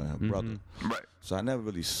father and her brother. Right. So I never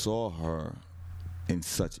really saw her in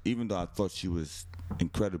such, even though I thought she was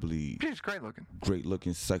incredibly She's great looking. great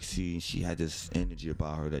looking, sexy, and she had this energy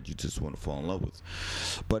about her that you just want to fall in love with.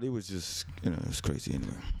 But it was just, it's crazy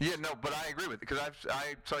anyway. Yeah, no, but I agree with it because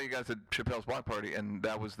I saw you guys at Chappelle's block party, and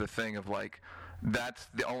that was the thing of like, that's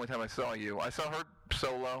the only time I saw you. I saw her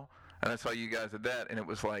solo, and I saw you guys at that, and it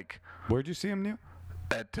was like Where'd you see him, Neil?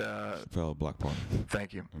 at Chappelle Block Party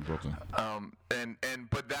thank you. in Brooklyn.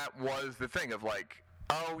 But that was the thing of like,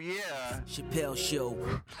 oh yeah, Chappelle Show.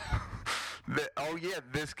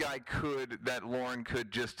 this guy that Lauryn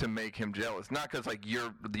could just to make him jealous, not because like you're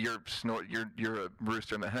a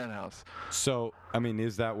rooster in the hen house. So, I mean,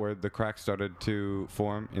 is that where the cracks started to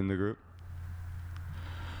form in the group?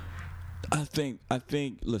 I think.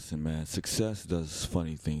 Listen, man. Success does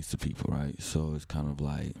funny things to people, right? So it's kind of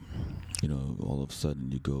like, all of a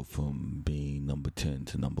sudden you go from being number 10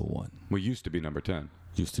 to number 1. We used to be number 10.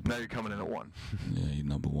 Used to be. Now you're coming in at 1. Yeah, you're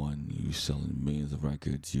number 1. You selling millions of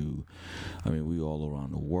records. We all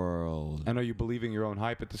around the world. And are you believing your own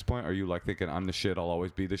hype at this point? Are you like thinking, I'm the shit, I'll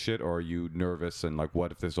always be the shit? Or are you nervous and like,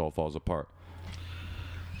 what if this all falls apart?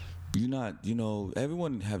 You're not,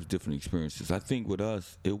 everyone has different experiences. I think with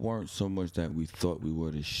us, it weren't so much that we thought we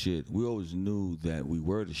were the shit. We always knew that we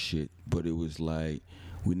were the shit, but it was like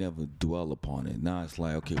we never dwell upon it. Now it's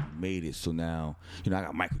like, okay, we made it. So now, I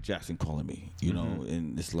got Michael Jackson calling me,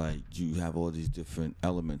 and it's like you have all these different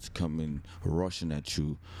elements coming, rushing at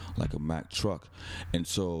you like a Mack truck. And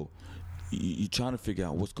so you're trying to figure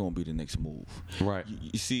out what's going to be the next move. Right.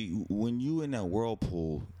 You see, when you in that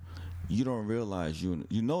whirlpool, you don't realize you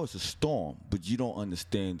know it's a storm, but you don't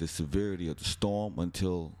understand the severity of the storm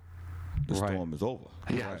until the storm is over.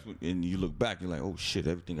 Yeah. And you look back, you're like, oh shit,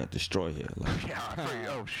 everything got destroyed here. Like, Yeah,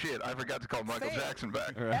 oh shit, I forgot to call Michael Jackson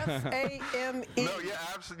back. SAME. No, yeah,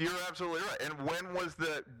 you're absolutely right. And when was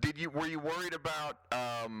were you worried about,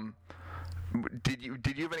 did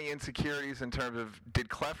you have any insecurities in terms of, did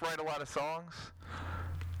Clef write a lot of songs?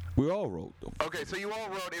 we all wrote them. Okay, so you all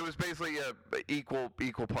wrote, it was basically a equal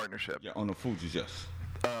partnership. Yeah, on the Fugees, yes.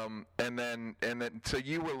 And then, so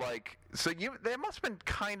you were like, there must have been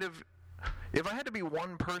kind of, if I had to be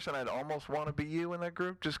one person, I'd almost want to be you in that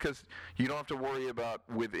group, just because you don't have to worry about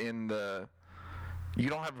you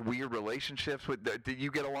don't have weird relationships with, did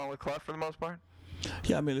you get along with Clef for the most part?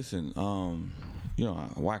 Yeah, I mean, listen,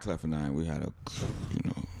 Wyclef and I, we had a,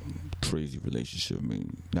 crazy relationship. I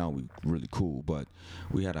mean, now we really cool, but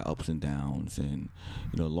we had our ups and downs, and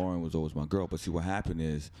Lauryn was always my girl. But see, what happened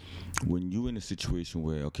is when you in a situation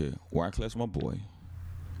where, okay, Wyclef's my boy,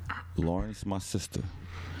 Lauryn's my sister,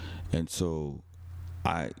 and so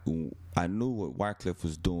I knew what Wyclef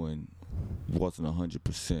was doing wasn't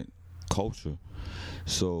 100% kosher.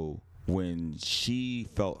 So when she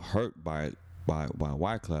felt hurt by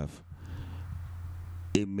Wyclef,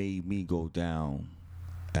 it made me go down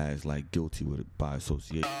as like guilty with it by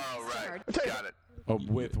association. Oh, right. Got it. Oh,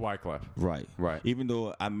 with Wyclef. Right. Even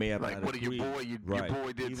though I may have Like, not what agreed, your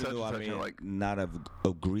boy did even such though and I such, may like, not have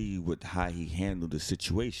agreed with how he handled the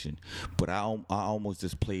situation, but I almost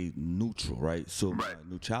just played neutral, right? So my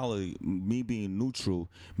neutrality, me being neutral,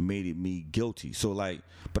 made it me guilty. So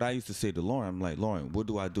but I used to say to Lauryn, I'm like, Lauryn, what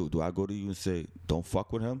do? Do I go to you and say, don't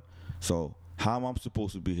fuck with him? So how am I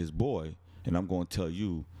supposed to be his boy, and I'm going to tell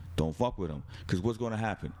you, don't fuck with him? Because what's going to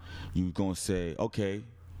happen? You're going to say, okay,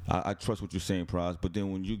 I trust what you're saying, Pras, but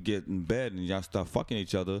then when you get in bed and y'all start fucking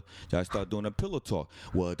each other, y'all start doing a pillow talk.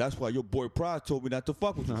 Well, that's why your boy Pras told me not to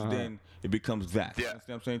fuck with you. So then it becomes that. Yeah. You understand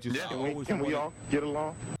what I'm saying? Just, Can we all get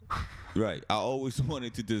along? Right. I always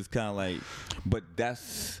wanted to just kind of but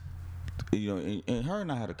that's, and her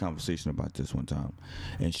and I had a conversation about this one time,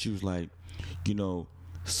 and she was like,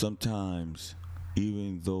 sometimes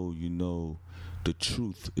even though the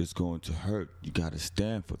truth is going to hurt, you got to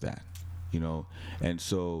stand for that. And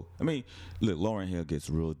so, I mean, look, Lauryn Hill gets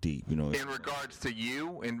real deep, In regards to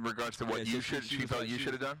you, in regards to what she felt you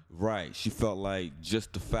should have done? Right. She felt like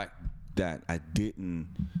just the fact that I didn't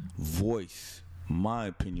voice my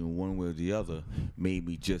opinion one way or the other made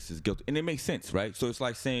me just as guilty. And it makes sense, right? So it's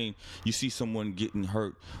like saying you see someone getting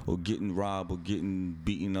hurt or getting robbed or getting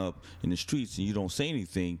beaten up in the streets and you don't say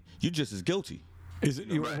anything, you're just as guilty. Is it?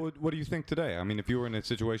 What do you think today? I mean, if you were in a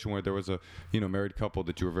situation where there was a married couple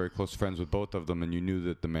that you were very close friends with both of them, and you knew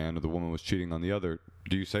that the man or the woman was cheating on the other,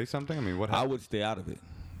 do you say something? I mean, what happens? I would stay out of it.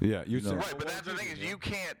 Yeah, you say right, but that's the thing is you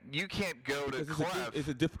can't go to Clef. It's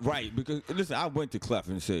a different right because listen, I went to Clef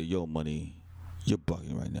and said, "Yo, money, you're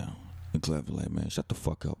bugging right now." And Clef was like, "Man, shut the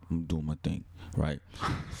fuck up. I'm doing my thing." Right?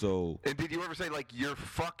 So. And did you ever say like you're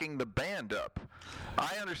fucking the band up?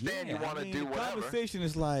 I understand you want to do whatever. The conversation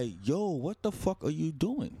is like, "Yo, what the fuck are you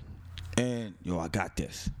doing?" And I got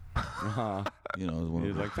this.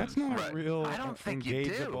 He's like, that's not a real I don't think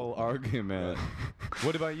engageable argument.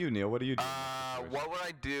 What about you, Neil? What do you do? What would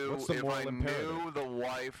I do if I knew the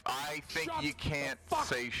wife? I think you can't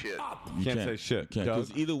say shit. You can't say shit.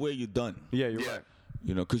 Because either way, you're done. Yeah, you're right.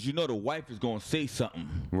 Because the wife is going to say something.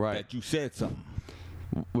 Right. That you said something.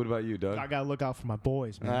 What about you, Doug? I gotta look out for my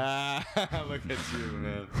boys, man. Look at you,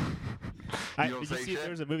 man. You don't say shit? There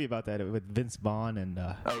was a movie about that with Vince Vaughn and.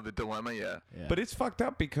 The Dilemma, yeah. But it's fucked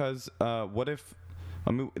up because what if?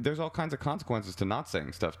 I mean, there's all kinds of consequences to not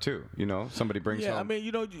saying stuff too. Somebody brings home. I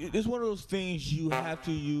mean, it's one of those things you have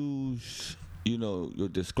to use, your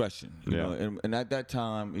discretion. And at that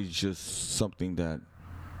time, it's just something that,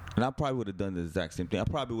 and I probably would have done the exact same thing. I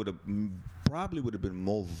probably would have been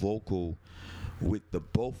more vocal with the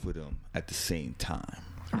both of them at the same time.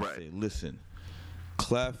 Right. Say, listen,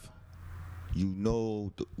 Clef,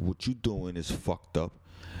 what you're doing is fucked up.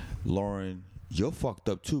 Lauren, you're fucked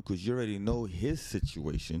up too because you already know his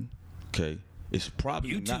situation. Okay, it's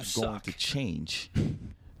probably not going to change.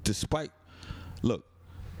 Despite, look,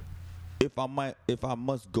 if I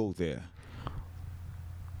must go there.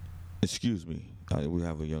 Excuse me. We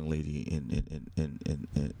have a young lady in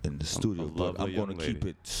the studio, but I'm going to keep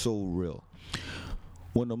it so real.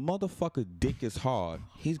 When a motherfucker dick is hard,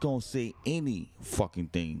 he's going to say any fucking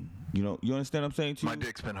thing. You understand what I'm saying to you? My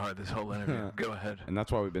dick's been hard this whole interview. Go ahead. And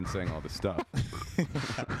that's why we've been saying all this stuff. When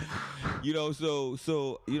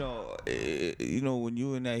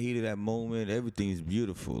you're in that heat of that moment, everything is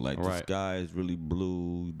beautiful. Like the sky is really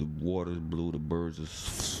blue, the water's blue, the birds are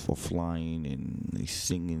flying and they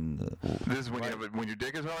singing. This is when when your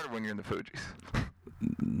dick is hard or when you're in the Fugees?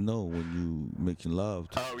 No, when you making love.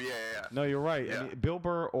 Oh yeah. No, you're right. Yeah. I mean, Bill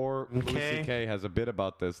Burr or Louis C.K. has a bit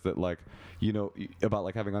about this that about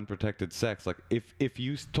like having unprotected sex. Like if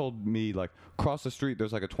you told me like cross the street,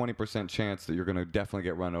 there's like a 20% chance that you're gonna definitely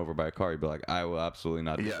get run over by a car. You'd be like, I will absolutely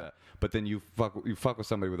not do that. But then you fuck with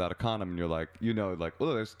somebody without a condom, and you're like,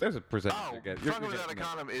 there's a percentage. Fucking without a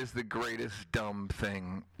condom is the greatest dumb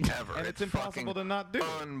thing ever. And it's impossible to not do.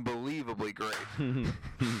 Unbelievably great. that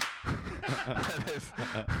is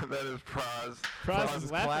Pras. Pras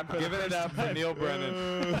is laughing. Giving it up for Neil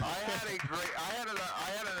Brennan. I had an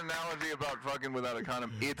analogy about fucking without a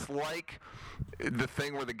condom. It's like the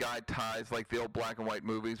thing where the guy ties, like the old black and white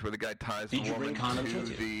movies, where the guy ties the woman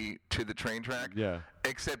to the train track. Yeah.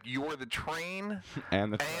 Except you're the train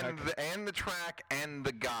and the track and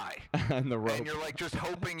the guy and the rope. And you're like just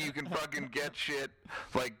hoping you can fucking get shit,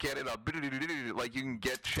 like get it up, like you can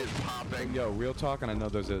get shit popping. Yo, real talk, and I know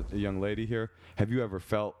there's a young lady here. Have you ever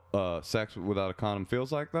felt sex without a condom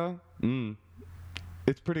feels like though?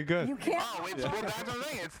 It's pretty good. You can't. Oh, well, that's the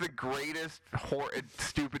thing. It's the greatest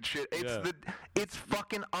stupid shit. It's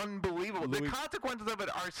fucking unbelievable. The consequences of it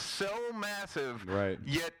are so massive. Right.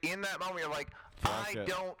 Yet in that moment, you're like, I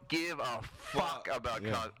don't give a fuck about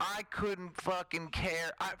condoms. I couldn't fucking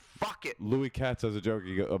care. Fuck it. Louis Katz has a joke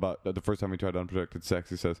about the first time he tried unprotected sex.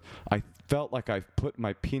 He says, I felt like I put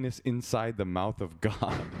my penis inside the mouth of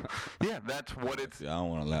God. Yeah, that's what it's. I don't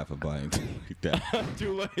want to laugh about anything like that.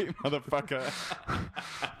 Too late, motherfucker.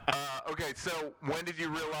 Okay, so when did you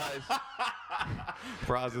realize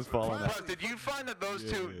Pras is falling out? Did you find that those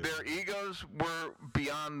two, their egos were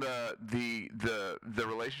beyond the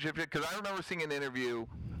relationship? Because I remember seeing an interview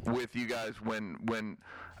with you guys when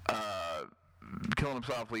Killing Him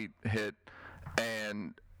Softly hit,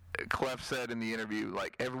 and Clef said in the interview,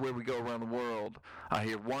 like, everywhere we go around the world, I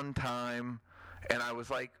hear one time. And I was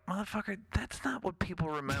like, motherfucker, that's not what people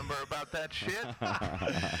remember about that shit. No,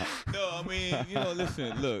 I mean,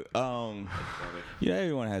 listen, look,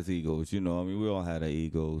 everyone has egos, I mean, we all had our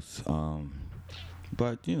egos.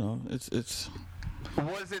 But, it's.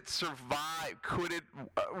 Was it survive? Could it,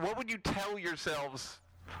 what would you tell yourselves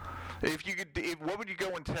If you could, what would you go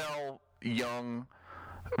and tell the young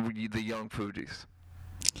Fugees?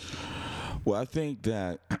 Well, I think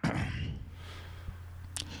that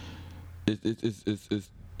it's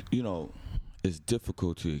it's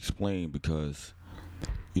difficult to explain because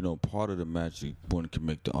part of the magic, one can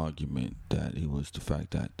make the argument that it was the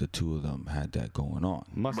fact that the two of them had that going on.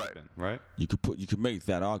 Must have been, right? You could make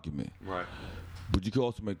that argument, Right. but you could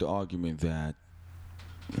also make the argument that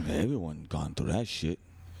everyone gone through that shit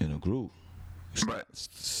in a group. Right.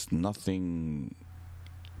 It's nothing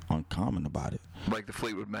uncommon about it. Like the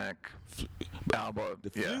Fleetwood Mac album. The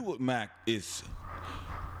Fleetwood Mac is,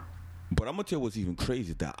 but I'm gonna tell you what's even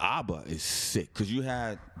crazy. The ABBA is sick because you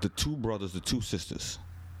had the two brothers, the two sisters,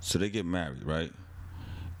 so they get married, right?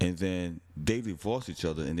 And then they divorce each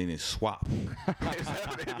other, and then they swap. That's some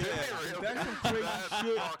crazy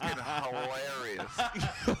shit. Fucking hilarious.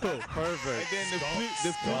 Perfect. And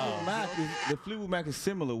then the Fleetwood Mac is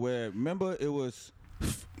similar. Where remember it was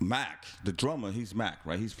Mac, the drummer. He's Mac,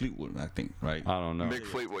 right? He's Fleetwood, I think, right? I don't know. Mick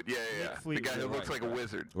Fleetwood. Yeah. The guy who looks like a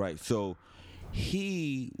wizard. Right. So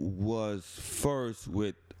he was first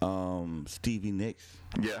with Stevie Nicks.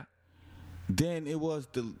 Yeah. Then it was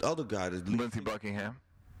the other guy, Lindsey Buckingham.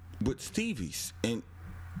 with Stevie's, and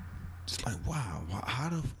it's like, wow, how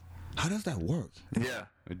does that work? Yeah.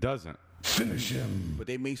 It doesn't. Finish him. But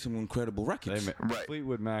they made some incredible records. Right.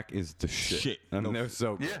 Fleetwood Mac is the shit. Shit. I mean, No, they're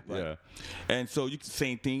so good. Yeah. Yeah. And so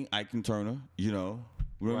same thing, Ike Turner, Remember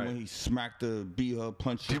Right. when he smacked her, beat her,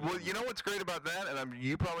 punched her? Well, you know what's great about that, and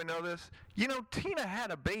you probably know this. Tina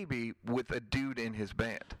had a baby with a dude in his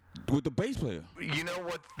band. With the bass player. You know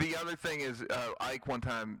what? The other thing is, Ike one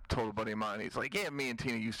time told a buddy of mine, he's like, "Yeah, me and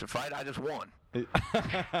Tina used to fight. I just won." That's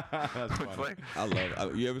It's funny. like, I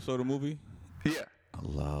love it. You ever saw the movie? yeah, I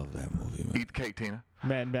love that movie, man. eat the cake, Tina.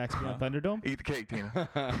 Mad Max Beyond Thunderdome. Eat the cake, Tina.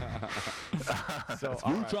 So,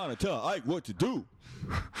 You trying to tell Ike what to do?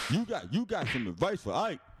 You got some advice for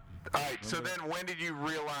Ike? All right. So then, when did you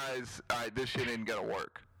realize, all right, this shit ain't gonna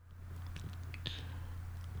work?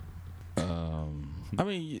 I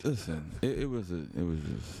mean, listen, it was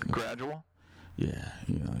just Gradual. yeah,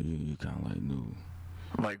 you kind of like knew.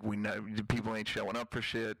 Like we know people ain't showing up for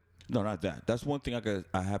shit. No, not that. That's one thing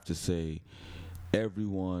I have to say.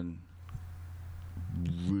 Everyone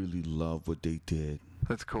really loved what they did.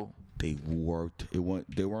 That's cool. They worked. They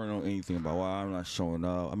weren't on anything about, well, I'm not showing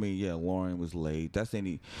up. I mean, yeah, Lauren was late. That's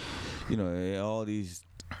all these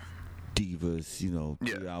divas,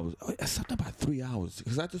 3 hours. Oh, something about 3 hours.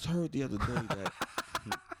 Because I just heard the other day that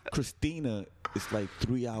Christina is like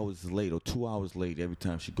 3 hours late or 2 hours late every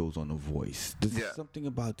time she goes on The Voice. There's something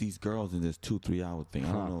about these girls in this 2-3 hour thing.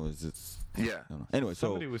 I don't know. Is it? Yeah. I don't know. Anyway,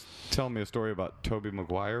 somebody was telling me a story about Tobey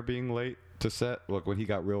Maguire being late to set. Look, when he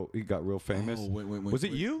got real famous. Oh, wait, was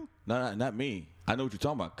it you? No, not me. I know what you're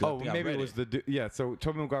talking about. 'Cause I Oh, think I maybe read it was the So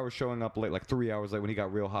Tobey Maguire was showing up late, like 3 hours late when he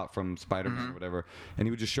got real hot from Spider-Man or whatever, and he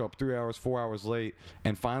would just show up 3 hours, 4 hours late,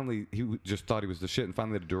 and finally just thought he was the shit, and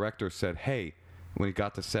finally the director said, "Hey." When he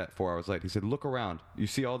got to set 4 hours late, he said, "Look around. You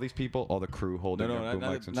see all these people, all the crew holding their boom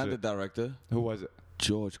mics and not shit." the director. Who was it?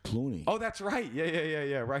 George Clooney. Oh, that's right.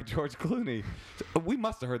 Yeah. Right, George Clooney. We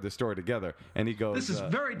must have heard this story together. And he goes, This is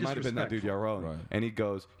very might have been that dude Yaron. Right. And he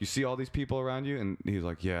goes, "You see all these people around you?" And he's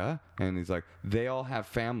like, "Yeah." And he's like, "They all have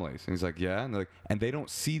families." And he's like, "Yeah." And they're like, "And they don't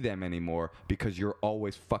see them anymore because you're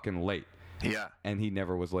always fucking late." Yeah. And he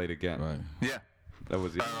never was late again. Right. Yeah. That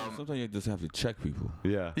was the Sometimes you just have to check people.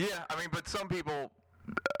 Yeah. Yeah. I mean, but some people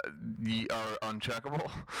are uncheckable.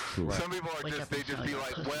 Some people are they just be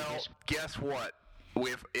like, well, guess what?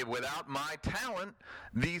 Without my talent,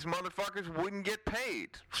 these motherfuckers wouldn't get paid.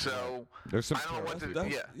 So There's some I don't know what to do.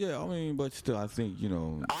 That's- Yeah. I mean, but still, I think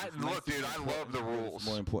Look, dude, I love the rules. It's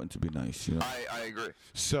more important to be nice. I agree.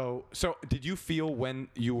 So did you feel when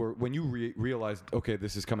you realized, okay,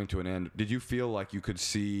 this is coming to an end? Did you feel like you could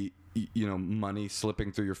see, money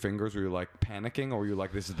slipping through your fingers? Were you like panicking, or were you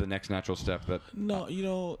like, this is the next natural step that? No,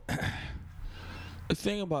 the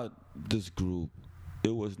thing about this group,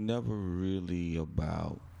 it was never really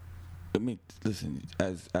about. I mean, listen.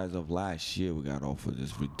 As of last year, we got offered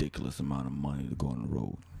this ridiculous amount of money to go on the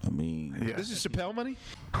road. I mean, Yeah. This is Chappelle money?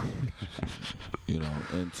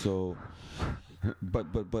 and so, but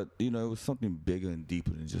it was something bigger and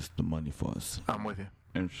deeper than just the money for us. I'm with you.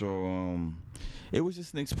 And so, it was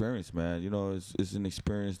just an experience, man. It's an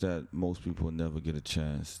experience that most people never get a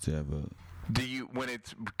chance to ever.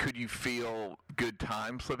 Could you feel good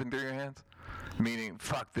time slipping through your hands? Meaning,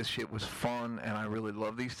 fuck, this shit was fun, and I really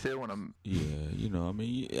love these two, and I'm... Yeah, I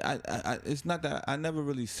mean, it's not that I never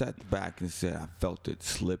really sat back and said I felt it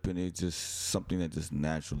slipping. It's just something that just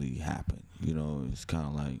naturally happened. It's kind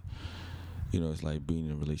of like, it's like being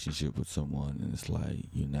in a relationship with someone, and it's like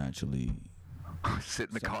you naturally Sit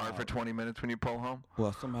in the car for 20 minutes when you pull home?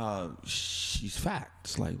 Well, somehow she's fat.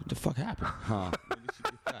 It's like, what the fuck happened? Huh.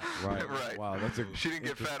 Right. Right. Wow, that's a She didn't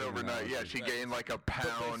get fat overnight. Yeah, she gained like a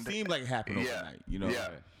pound. It seemed like it happened overnight, you know? Yeah.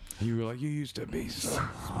 You were like, you used to be so.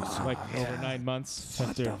 Like over 9 months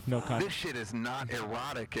after no contact. This shit is not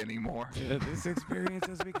erotic anymore. This experience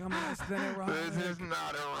has become less than erotic. This is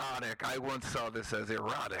not erotic. I once saw this as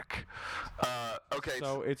erotic. Okay.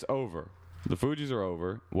 So it's over. The Fugees are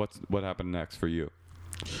over. What happened next for you?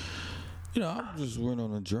 I just went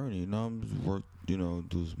on a journey. I'm just work. Do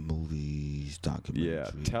movies, documentaries.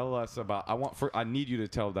 Yeah, tell us about. I need you to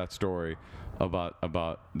tell that story about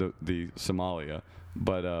the Somalia.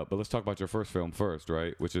 But let's talk about your first film first,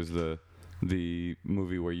 right? Which is the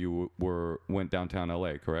movie where you went downtown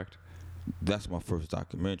LA, correct? That's my first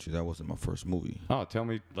documentary. That wasn't my first movie. Oh,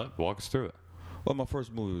 walk us through it. Well, my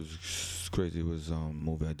first movie was crazy. It was a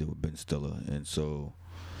movie I did with Ben Stiller, and so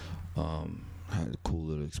I had a cool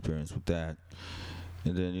little experience with that.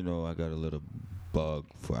 And then I got a little bug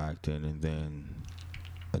for acting, and then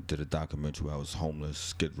I did a documentary where I was homeless,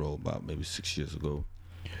 Skid Row, about maybe 6 years ago,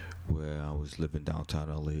 where I was living downtown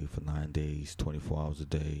LA for 9 days, 24 hours a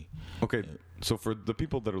day. Okay, so for the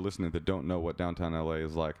people that are listening that don't know what downtown LA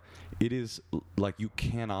is like, it is like you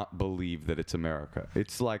cannot believe that it's America.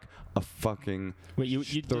 It's like a fucking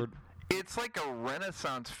third. It's like a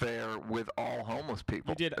Renaissance fair with all homeless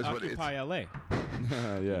people. You did is what Occupy LA.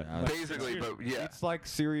 Yeah. Basically, but yeah. It's like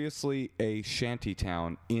seriously a shanty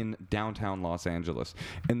town in downtown Los Angeles.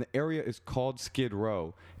 And the area is called Skid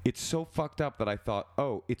Row. It's so fucked up that I thought,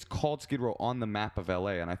 oh, it's called Skid Row on the map of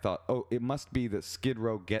LA. And I thought, oh, it must be that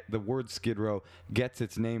the word Skid Row gets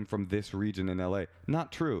its name from this region in LA.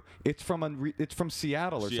 Not true. It's from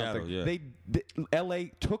Seattle or something. Yeah. LA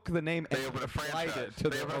took the name and opened a applied franchise. it to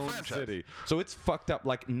They their opened a own franchise. city. So it's fucked up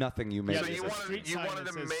like nothing you made. Yeah, So there's you a wanted- street you sign wanted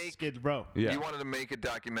that to says make- Skid Row. Yeah. You wanted to make a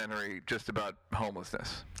documentary just about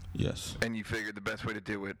homelessness, Yes. and you figured the best way to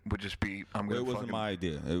do it would just be It wasn't my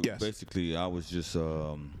idea. Basically, I was just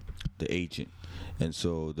the agent. And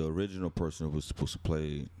so the original person who was supposed to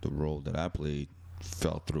play the role that I played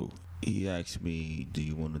fell through. He asked me, "Do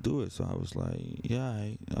you want to do it?" So I was like, "Yeah."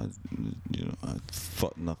 I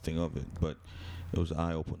thought nothing of it, but it was an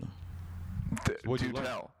eye opener. What'd you Do learn?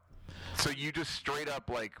 tell. So you just straight up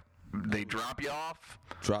like they drop you off?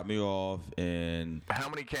 Dropped me off, and How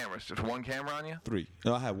many cameras? Just one camera on you? 3.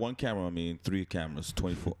 No, I had 1 camera on me and 3 cameras,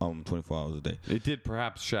 24 hours a day. It did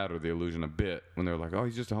perhaps shatter the illusion a bit when they were like, "Oh,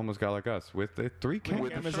 he's just a homeless guy like us," with the 3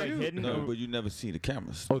 cameras. Cameras like hidden. No, but you never see the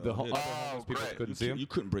cameras. Oh, the Yeah. other homeless people right. couldn't see him. You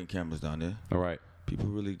couldn't bring cameras down there. All right.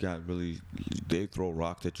 People they throw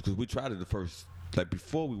rocks at you because we tried it the first, like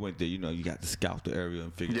before we went there. You got to scout the area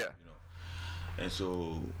and figure. Yeah. And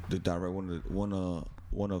so the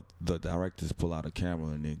one of the directors pulled out a camera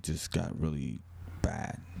and it just got really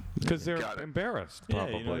bad. Because they're Got it. embarrassed, Yeah,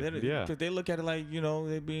 probably. because they look at it like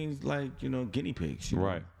they're being like guinea pigs. you know?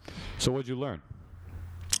 Right. So what'd you learn?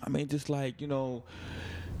 I mean, just like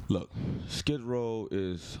look, Skid Row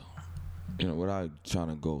is without trying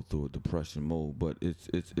to go through a depression mode, but it's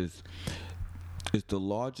the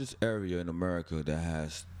largest area in America that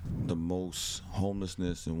has the most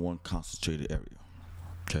homelessness in one concentrated area.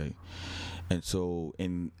 Okay, and so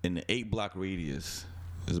in the 8-block radius,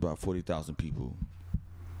 there's about 40,000 people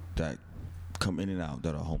that come in and out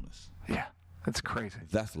that are homeless. Yeah. That's crazy.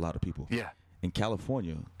 That's a lot of people. Yeah. In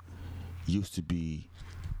California, used to be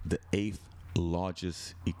the 8th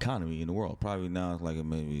largest economy in the world. Probably now it's like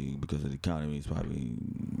maybe because of the economy, it's probably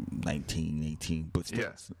 19, 18. But still,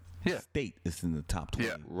 Yes. Yeah. state is in the top 20.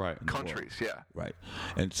 Yeah. Right. in the world. Countries, yeah. Right.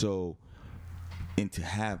 And so, and to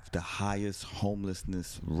have the highest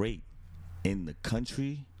homelessness rate in the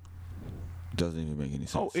country doesn't even make any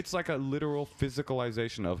sense. Oh, it's like a literal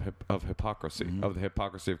physicalization of hypocrisy, of the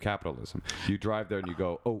hypocrisy of capitalism. You drive there and you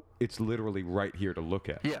go, oh, it's literally right here to look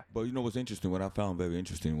at. Yeah. But what's interesting, what I found very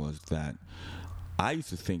interesting was that I used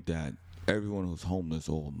to think that everyone who's homeless,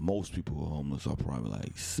 or most people who are homeless, are probably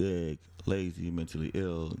like sick, lazy, mentally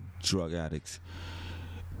ill, drug addicts.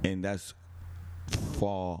 And that's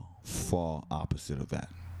far, far opposite of that.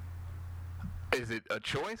 Is it a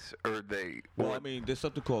choice or they? Well, I mean, there's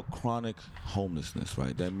something called chronic homelessness,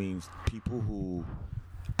 right? That means people who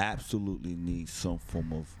absolutely need some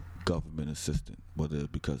form of government assistance, whether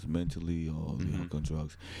because mentally or they hook on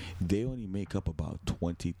drugs. They only make up about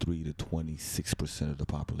 23 to 26% of the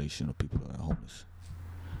population of people that are homeless.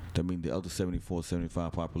 That means the other 74,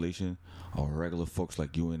 75 population are regular folks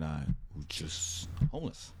like you and I who just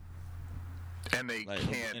homeless. And they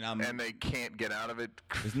can't get out of it.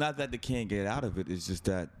 It's not that they can't get out of it. It's just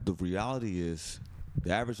that the reality is,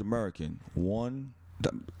 the average American,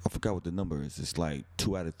 I forgot what the number is. It's like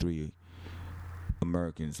 2 out of 3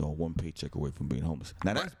 Americans are one paycheck away from being homeless.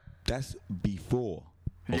 Now that's before.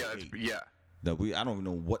 Yeah. That I don't even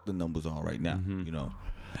know what the numbers are right now. You know,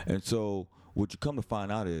 and so what you come to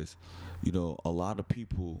find out is, you know, there are a lot of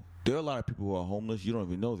people who are homeless. You don't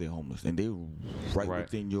even know they're homeless, and they're right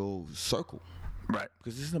within your circle. Right.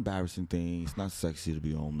 Because it's an embarrassing thing. It's not sexy to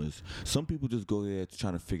be homeless. Some people just go there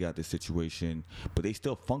trying to figure out their situation, but they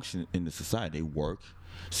still function in the society. They work.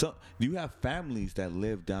 So you have families that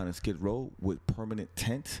live down in Skid Row with permanent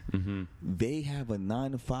tents. They have a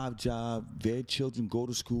 9-to-5 job. Their children go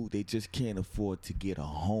to school. They just can't afford to get a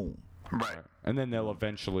home. Right. And then they'll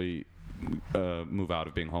eventually move out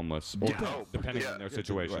of being homeless, depending on their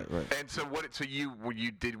situation. Right. And so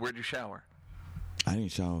you did? Where'd you shower? I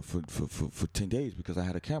didn't shower for 10 days because I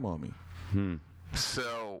had a camera on me.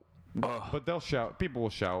 So, but they'll shower. People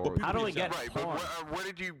will shower. How do we get right? But what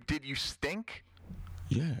did you stink?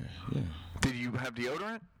 Yeah. Did you have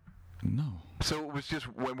deodorant? No. So it was just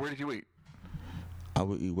where did you eat? I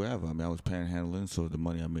would eat wherever. I mean, I was panhandling, so the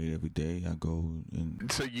money I made every day, I go and.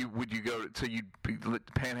 So you'd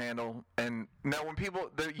panhandle, and now when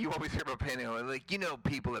you always hear about panhandle, like, you know,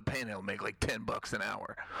 people at panhandle make like $10 an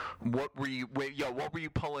hour. What were you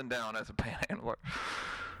pulling down as a panhandler?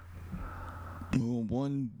 Well,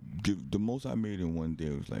 the most I made in one day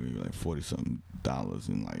was like maybe like $40-something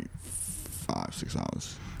in like 5-6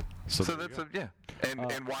 hours. So that's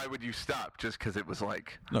And why would you stop? Just because it was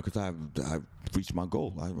like... No, because I've reached my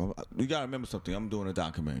goal. You got to remember something. I'm doing a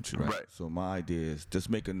documentary, right? So my idea is just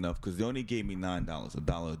make enough, because they only gave me $9,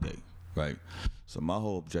 $1 a day, right? So my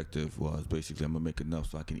whole objective was basically I'm going to make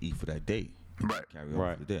enough so I can eat for that day. Right. Carry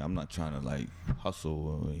on for the day. I'm not trying to like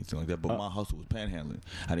hustle or anything like that, but my hustle was panhandling.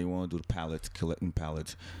 I didn't want to do the pallets, collecting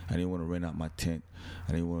pallets. I didn't want to rent out my tent.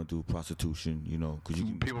 I didn't want to do prostitution, you know. Cause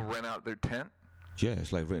people rent out their tent? Yeah,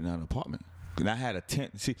 it's like renting out an apartment. And I had a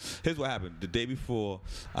tent. See, here's what happened. The day before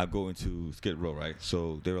I go into Skid Row, right?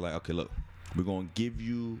 So they were like, okay, look, we're going to give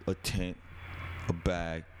you a tent, a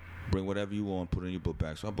bag, bring whatever you want, put it in your book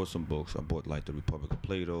bag. So I bought some books. I bought like The Republic of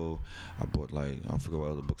Plato. I bought like, I forget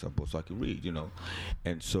what other books I bought so I could read, you know.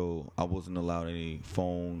 And so I wasn't allowed any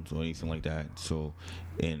phones or anything like that. So,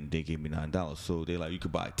 and they gave me $9. So they're like, you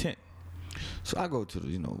could buy a tent. So I go to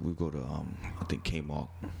we go to, I think Kmart.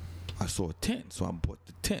 I saw a tent, so I bought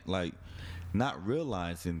the tent, like not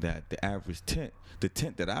realizing that the average tent, the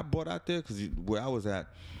tent that I bought out there, because where I was at,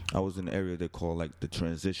 I was in an area they call like the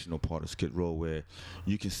transitional part of Skid Row, where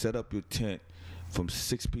you can set up your tent from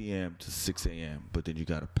 6 p.m. to 6 a.m., but then you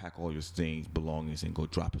got to pack all your things, belongings, and go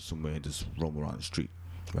drop it somewhere and just roam around the street,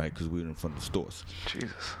 right? Because we were in front of the stores.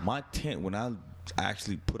 Jesus. My tent, when I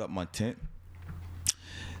actually put up my tent,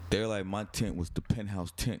 they're like, my tent was the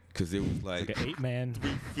penthouse tent, because it was like an 8-man.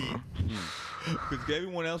 3 feet. Because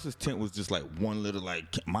everyone else's tent was just like one little I'm in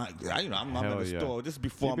the store. This is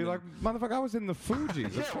before You'd be like, motherfucker, I was in the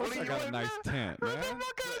Fugees. Of course I got a nice tent, man.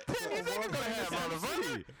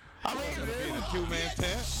 being a 2-man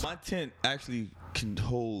tent. My tent actually can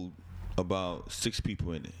hold about 6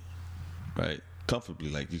 people in it, right? Comfortably,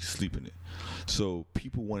 like you can sleep in it. So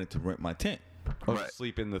people wanted to rent my tent.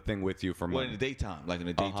 Sleep in the thing with you for money. Well, in the daytime,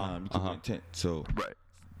 you can rent a tent. So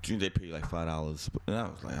they pay you like $5, and I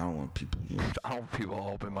was like, I don't want people. I don't want people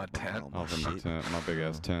all up in my tent. All up in my tent, my big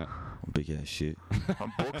ass tent. Big ass shit.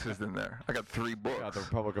 My books is in there. I got 3 books. I got The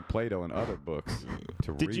Republic of Plato and other books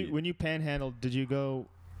to read. When you panhandled, did you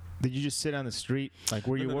just sit on the street like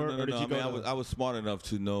where you were, or did you go? I was smart enough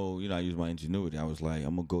to know. I used my ingenuity. I was like,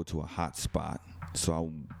 I'm gonna go to a hot spot.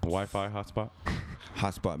 So Wi-Fi hotspot.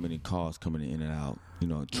 Hotspot, meaning cars coming in and out.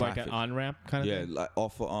 Traffic. Like an on-ramp kind of thing? Yeah, like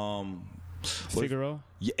off of Figaro?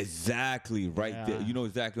 Yeah, exactly. Right there. You know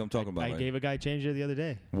exactly what I'm talking about. I gave a guy change there the other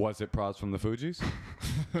day. Was it Pras from the Fugees?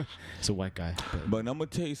 It's a white guy. But I'm going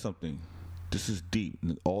to tell you something. This is deep.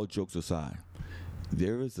 All jokes aside.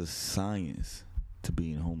 There is a science to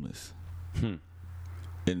being homeless. And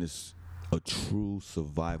it's a true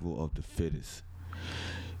survival of the fittest.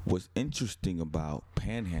 What's interesting about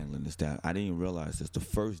panhandling is that I didn't realize this. The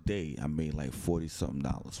first day I made like $40-something,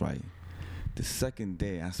 right? The second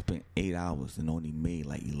day I spent 8 hours and only made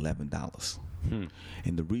like $11. And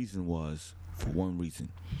the reason was, for one reason,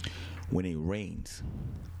 when it rains,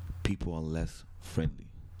 people are less friendly.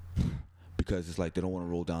 Because it's like they don't want to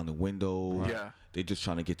roll down the window. Yeah. They're just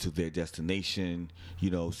trying to get to their destination,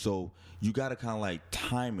 So you got to kind of like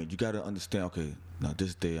time it. You got to understand, okay, now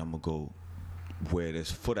this day I'm going to go where there's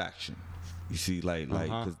foot action, You see, like,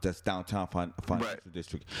 because that's downtown financial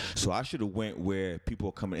district. So I should have went where people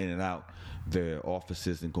are coming in and out their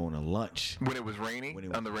offices and going to lunch. When it was rainy?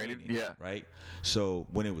 On the rainy? Yeah. Right? So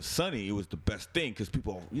when it was sunny, it was the best thing because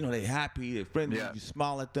people, they're happy, they're friendly, you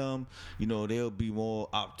smile at them, they'll be more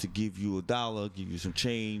out to give you $1, give you some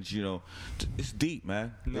change, It's deep,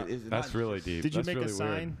 man. No, that's really deep. Did you that's make really a sign?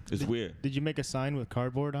 Weird. It's weird. Did you make a sign with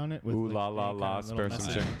cardboard on it? With Ooh, la, la, any la, kind of little spare some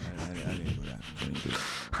message? change. I didn't do that. I didn't do that.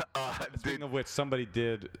 Speaking of which, somebody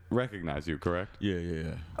did recognize you, correct?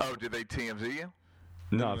 Yeah. Oh, did they TMZ you?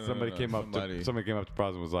 No, somebody came up to Pras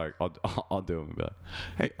and was like, "I'll do it." And be like,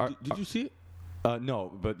 hey, Did you see it?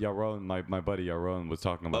 No, but Yaron, my buddy Yaron was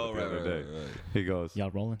talking about it the other day. Right. He goes,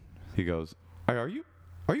 Y'all rolling? He goes, "Hey, are you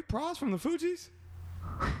Pras from the Fugees?"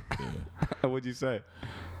 Yeah. What'd you say?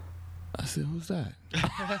 I said, "Who's that?"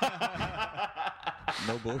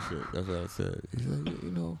 No bullshit. That's what I said. He's like,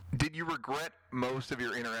 Did you regret most of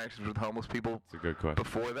your interactions with homeless people? That's a good question.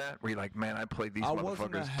 Before that, were you like, man, I played these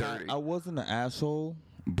motherfuckers dirty? I wasn't an asshole,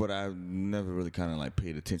 but I never really kind of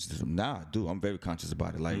paid attention to them. Now I do. I'm very conscious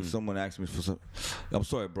about it. Like if someone asks me for something, I'm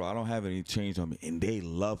sorry, bro, I don't have any change on me, and they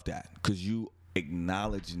love that because you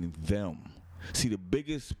acknowledging them. See, the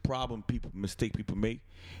biggest mistake people make,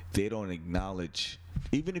 they don't acknowledge.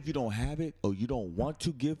 Even if you don't have it or you don't want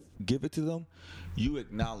to give it to them, you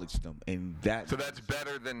acknowledge them, and so that's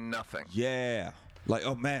better than nothing. Yeah. Like,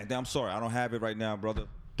 oh man, I'm sorry, I don't have it right now, brother.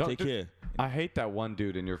 Take care. I hate that one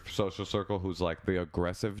dude in your social circle who's like the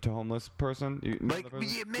aggressive to homeless person.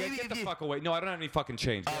 Maybe get the fuck away. No, I don't have any fucking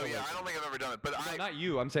change. Oh yeah, I don't think I've ever done it. But no, not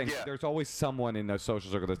you. I'm saying there's always someone in a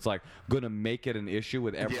social circle that's like gonna make it an issue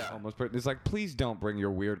with every homeless person. It's like, please don't bring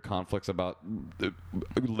your weird conflicts about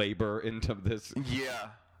labor into this.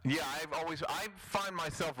 Yeah, I find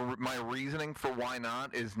myself, my reasoning for why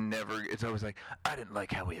not is never, it's always like, I didn't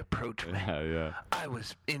like how he approached me. Yeah. I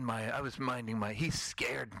was minding he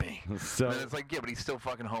scared me. So, and it's like, yeah, but he's still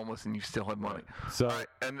fucking homeless and you still have money. So, all right,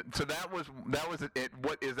 and so that was it.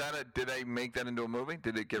 What is that? Did they make that into a movie?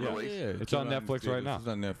 Did it get released? Yeah, it's on Netflix right now. It's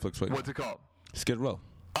on Netflix right now. What's it called? Skid Row.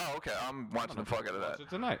 Oh, okay. I'm watching the fuck out of that. Watch it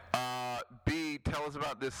tonight. B, tell us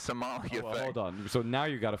about this Somalia thing. Hold on. So now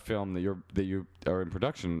you got a film that you are in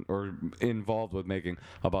production or involved with making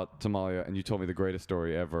about Somalia, and you told me the greatest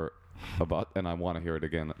story ever about, and I want to hear it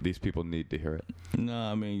again. These people need to hear it. No,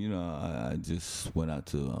 I mean, I just went out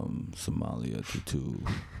to Somalia to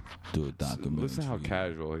do a documentary. Listen how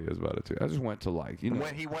casual he is about it too. I just went to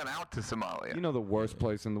when he went out to Somalia. The worst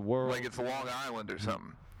place in the world. Like it's Long Island or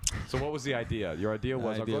something. So what was the idea? Your idea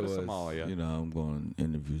was I'll go to Somalia. I'm going to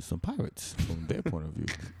interview some pirates from their point of view,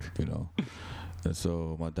 And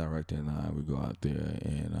so my director and I, we go out there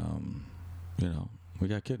and, we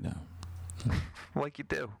got kidnapped. Like you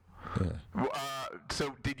do. Yeah.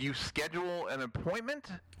 So did you schedule an appointment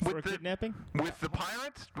for a kidnapping with the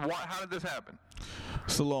pirates? How did this happen?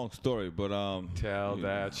 It's a long story, but tell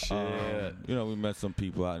that shit. We met some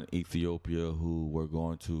people out in Ethiopia who were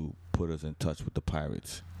going to put us in touch with the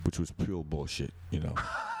pirates, which was pure bullshit.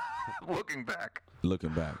 Looking back,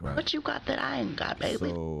 right? What you got that I ain't got, baby?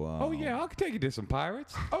 So, oh yeah, I'll take you to some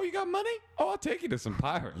pirates. Oh, you got money? Oh, I'll take you to some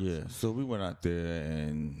pirates. Yeah. So we went out there,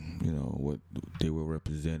 and what they were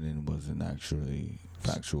representing wasn't actually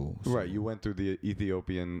factual. So. Right. You went through the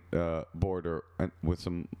Ethiopian border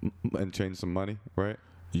and changed some money, right?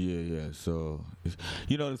 Yeah. So,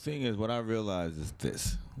 the thing is, what I realized is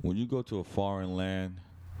this: when you go to a foreign land,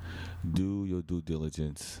 do your due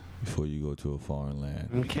diligence before you go to a foreign land.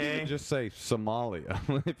 Okay. Just say Somalia.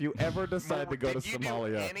 If you ever decide to go to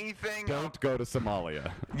Somalia, don't go to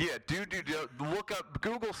Somalia. Yeah, look up,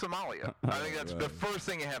 Google Somalia. I think that's the first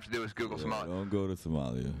thing you have to do is Google Somalia. Don't go to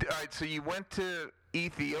Somalia. All right, so you went to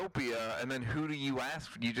Ethiopia, and then who do you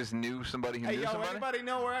ask? You just knew somebody who knew somebody? Anybody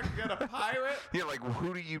know where I can get a pirate? Yeah, like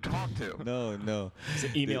who do you talk to? No. It's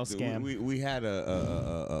an email scam. We had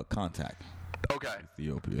a contact. Okay.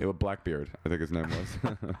 Ethiopia. It was Blackbeard, I think his name was.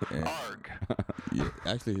 Arg. Yeah,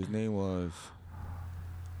 actually, his name was.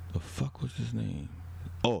 The fuck was his name?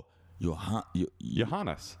 Oh,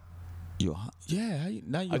 Johannes. Yeah,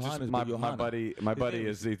 not Johannes, but Johanna. My buddy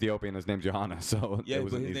is Ethiopian. His name's Johanna, so yeah, it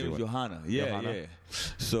was but an his easy name was one. Johanna. Johanna? Yeah.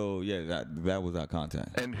 So that was our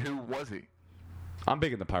contact. And who was he? I'm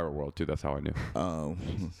big in the pirate world too. That's how I knew.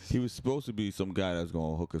 He was supposed to be some guy that's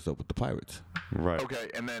gonna hook us up with the pirates. Right.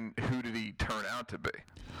 Okay, and then who did he turn out to be?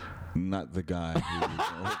 Not the guy who was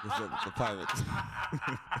gonna hook us up with the pirates.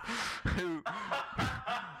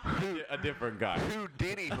 A different guy. Who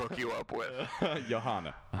did he hook you up with?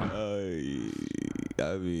 Johanna.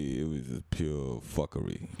 I mean, it was just pure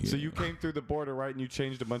fuckery. So you came through the border, right, and you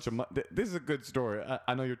changed a bunch of money. This is a good story.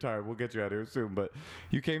 I know you're tired. We'll get you out of here soon. But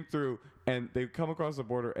you came through and they come across the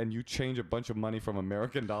border, and you change a bunch of money from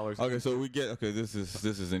American dollars. Okay, so this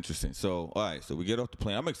is interesting. So all right, so we get off the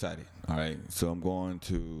plane. I'm excited. All right, so I'm going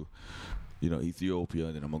to, Ethiopia,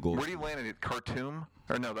 and then I'm gonna go. Where do you land at Khartoum?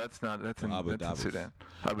 Or no, that's not. That's in Sudan.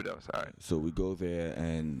 Abu Dhabi. All right. So we go there,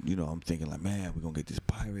 and I'm thinking like, man, we're gonna get these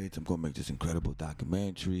pirates. I'm gonna make this incredible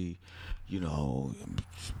documentary. I'm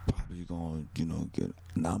probably gonna, get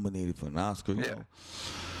nominated for an Oscar. You know?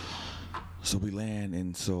 So we land,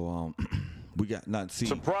 and so we got not seen.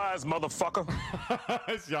 Surprise, motherfucker.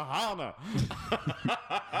 It's Johanna.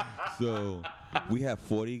 So we have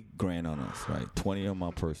 40 grand on us, right? 20 on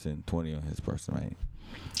my person, 20 on his person, right?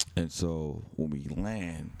 And so when we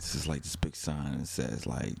land, this is like this big sign that says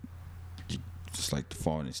like, just like the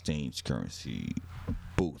foreign exchange currency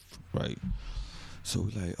booth, right? So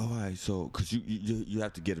we're like, all right, so because you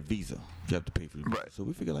have to get a visa, you have to pay for the visa. Right. So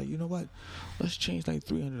we figure like, you know what? Let's change like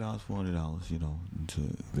 $300, $400, into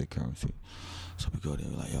their currency. So we go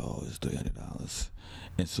there, we're like, oh, it's $300.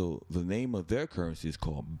 And so the name of their currency is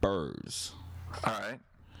called Birrs. All right.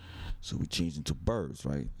 So we changed into Birrs,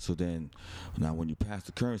 right? So then, now when you pass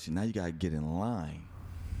the currency, now you gotta get in line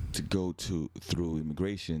to go through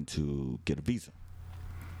immigration to get a visa.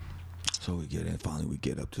 So we get in, finally we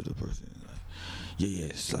get up to the person. Like, yeah,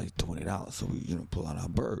 it's like $20. So we, pull out our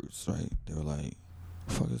Birrs, right? They were like,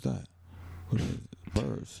 "The fuck is that? What is it?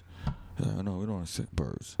 Birrs?" Like, no, we don't accept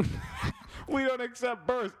Birrs. We don't accept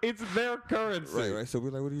Birrs. It's their currency. Right. So we're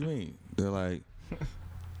like, what do you mean? They're like,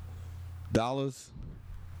 dollars,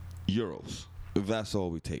 euros. That's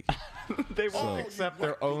all we take. They won't accept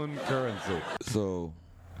their own currency. So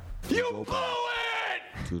You blew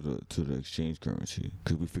it! to the exchange currency,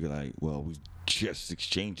 because we figure like, well, we just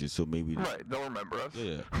exchanged it, so maybe Right. They'll remember us.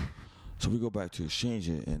 yeah. So we go back to exchange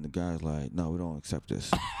it, and the guy's like, no, we don't accept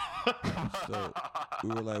this. So we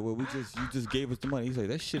were like, well, you just gave us the money. He's like,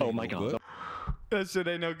 that shit ain't no good. That shit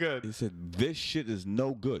ain't no good. He said, this shit is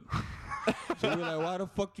no good. So we were like, why the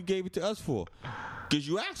fuck you gave it to us for? Because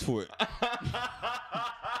you asked for it.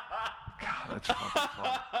 That's fucking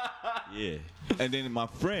fun. Yeah. And then my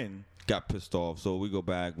friend got pissed off, so we go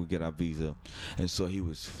back, we get our visa, and so he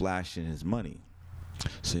was flashing his money.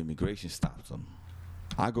 So immigration stops him.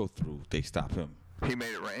 I go through, they stop him. He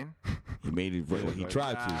made it rain. He made it right. He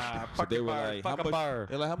tried to. So they were like, how much?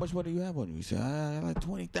 They're like, how much money do you have on you? He said, like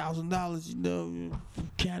 $20,000.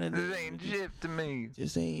 From Canada. This ain't shit to me.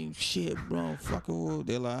 This ain't shit, bro. Fucking.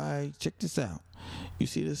 They're like, all right, check this out. You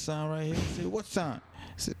see this sign right here? I said, what sign?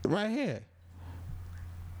 I said, right here.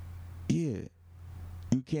 Yeah.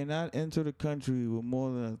 You cannot enter the country with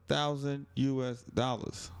more than $1,000 US.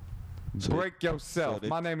 So Break yourself.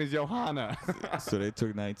 My name is Johanna. So they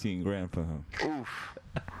took 19 grand from him. Oof.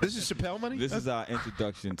 This is Chappelle money? This is our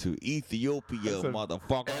introduction to Ethiopia,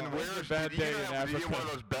 motherfucker. And where's bad did day you in have, did you Africa. have one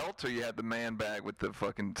of those belts, or you had the man bag with the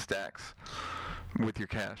fucking stacks with your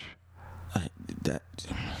cash?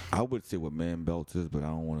 I would say what man belts is, but I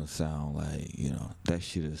don't want to sound like, that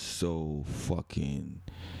shit is so fucking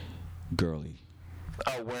girly.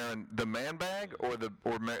 Oh, wearing the man bag or the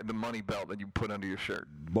money belt that you put under your shirt?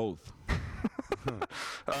 Both.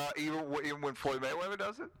 Even when Floyd Mayweather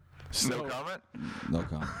does it? No comment? No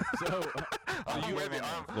comment. So, I'm with you.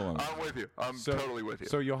 I'm with you. I'm totally with you.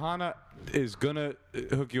 So Johanna is gonna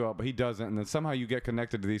hook you up, but he doesn't, and then somehow you get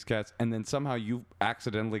connected to these cats, and then somehow you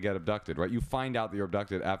accidentally get abducted, right? You find out that you're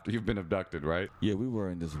abducted after you've been abducted, right? Yeah, we were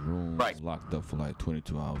in this room locked up for like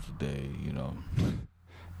 22 hours a day,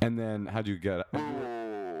 And then how'd you get?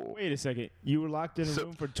 Wait a second. You were locked in a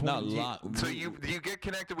room for 20 Not locked. So you get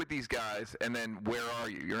connected with these guys, and then where are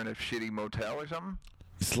you? You're in a shitty motel or something?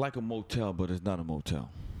 It's like a motel, but it's not a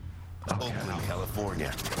motel. Oakland,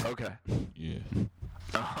 California. Okay. Yeah.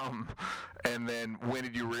 And then when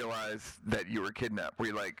did you realize that you were kidnapped? Were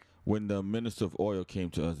you like... When the Minister of Oil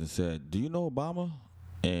came to us and said, do you know Obama?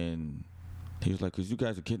 And he was like, because you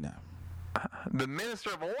guys are kidnapped. The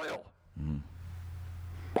Minister of Oil? Mm-hmm.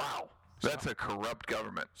 Wow. That's a corrupt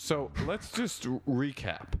government. So let's just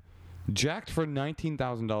recap. Jacked for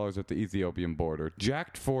 $19,000 at the Ethiopian border.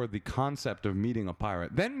 Jacked for the concept of meeting a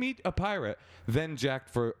pirate. Then meet a pirate. Then jacked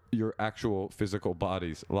for your actual physical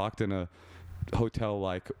bodies. Locked in a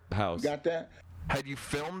hotel-like house. Got that? Had you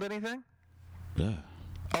filmed anything? Yeah.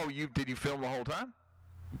 Oh, did you film the whole time?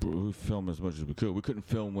 We filmed as much as we could. We couldn't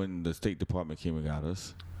film when the State Department came and got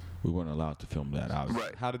us. We weren't allowed to film that out.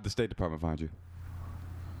 Right. How did the State Department find you?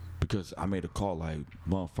 Because I made a call like,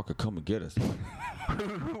 motherfucker, come and get us.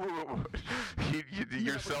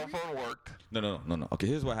 Your cell phone worked. No. Okay,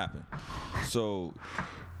 here's what happened. So,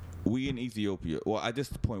 we in Ethiopia. Well, at this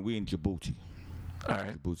point, we in Djibouti. All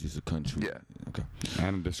right. Djibouti's a country. Yeah. Okay.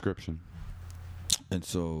 And a description. And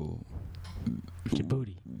so,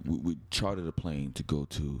 Djibouti. We chartered a plane to go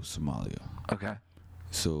to Somalia. Okay.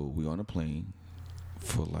 So we on a plane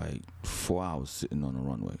for like 4 hours sitting on the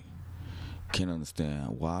runway. Can't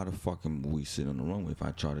understand why the fuck am we sitting on the runway if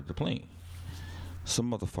I chartered the plane.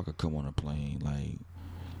 Some motherfucker come on a plane like,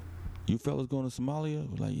 you fellas going to Somalia?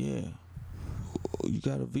 We're like, yeah. You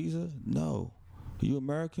got a visa? No. You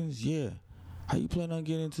Americans? Yeah. How you plan on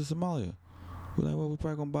getting into Somalia? We're like, well, we're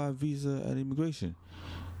probably gonna buy a visa at immigration.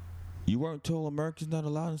 You weren't told Americans not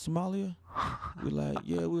allowed in Somalia? We're like,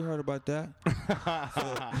 yeah, we heard about that.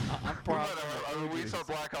 We saw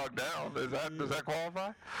Black Hawk Down. Does that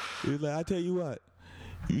qualify? He's like, I tell you what,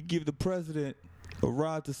 you give the president a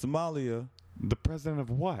ride to Somalia. The president of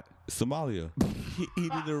what? Somalia. He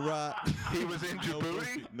did a ride. He was in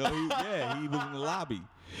Djibouti? No, he was in the lobby.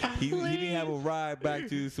 He didn't have a ride back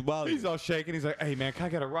to Somalia. He's all shaking. He's like, hey, man, can I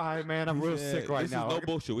get a ride, man? I'm real sick right now. This is no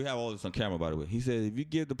bullshit. We have all this on camera, by the way. He said, if you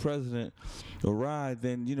give the president a ride,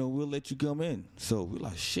 then, we'll let you come in. So we're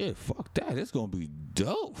like, shit, fuck that. It's going to be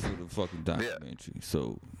dope for the fucking documentary. Yeah.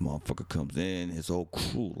 So motherfucker comes in, his whole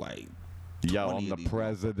crew, like, yo, I'm the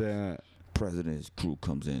president. President's crew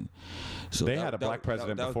comes in. So they had a black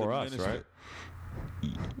president before us, right?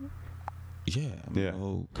 Yeah, yeah. The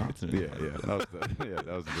whole continent. Yeah. That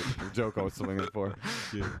was the joke I was swinging for.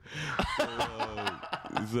 Yeah.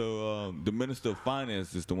 So the Minister of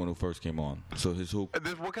Finance is the one who first came on. So his whole.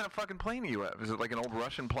 What kind of fucking plane do you have? Is it like an old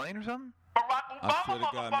Russian plane or something? I swear to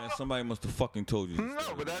God, man, somebody must have fucking told you. No,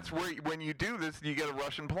 but that's where when you do this, you get a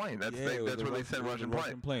Russian plane. That's where they send Russian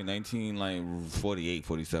plane. 1948,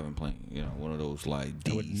 47 plane. One of those like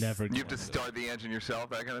D's. I would never. You have to start the engine yourself,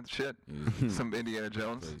 that kind of shit. Some Indiana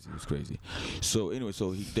Jones. It was crazy. So anyway,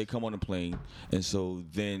 they come on the plane, and so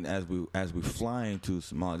then as we fly into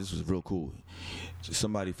Somalia, this was real cool.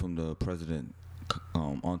 Somebody from the president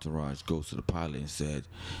entourage goes to the pilot and said,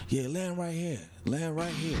 yeah, land right here,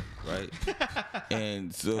 right?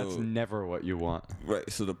 And so that's never what you want, right?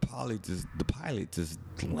 So the pilot just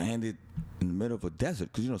landed in the middle of a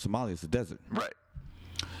desert, because Somalia is a desert, right?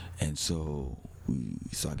 And so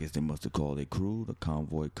I guess they must have called their crew. The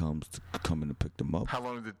convoy comes in to pick them up. How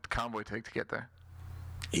long did the convoy take to get there?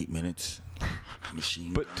 8 minutes.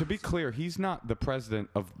 Machine. But to be clear, he's not the president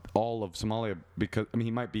of all of Somalia, because he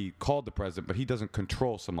might be called the president, but he doesn't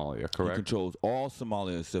control Somalia, correct? He controls all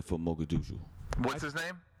Somalia except for Mogadishu. What's his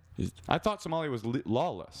name? I thought Somalia was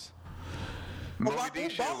lawless.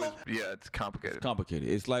 Mogadishu was, it's complicated. It's complicated.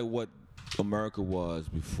 It's like what America was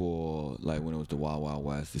before, like when it was the Wild Wild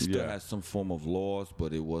West. It still had some form of laws,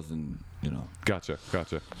 but it wasn't, Gotcha.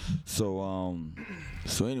 So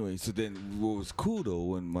anyway, then what was cool though,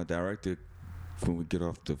 when when we get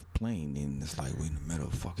off the plane and it's like we're in the middle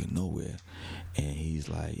of fucking nowhere, and he's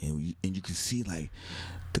like, and you can see like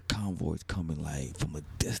the convoys coming like from a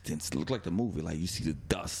distance. It looked like the movie, like you see the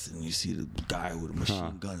dust and you see the guy with a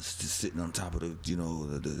machine guns just sitting on top of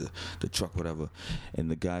the truck, whatever. And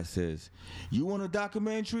the guy says, "You want a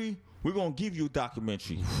documentary? We're gonna give you a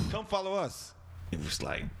documentary. Come follow us." It was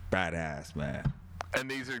like badass, man. And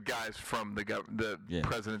these are guys from the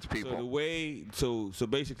president's people. So the way, so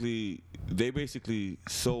basically, they basically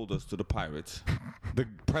sold us to the pirates. The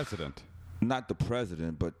president, not the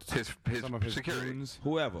president, but his some of his security, goons.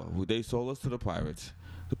 Whoever. They sold us to the pirates.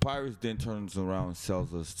 The pirates then turns around and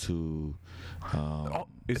sells us to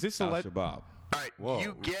is this Al-Shabaab. All right, Whoa.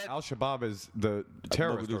 you get Al-Shabaab is the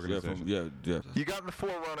terrorist organization. Yeah. You got in the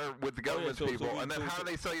forerunner with the government's people, and then how do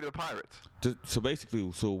they sell you to the pirates? So basically,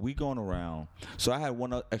 we going around. So I had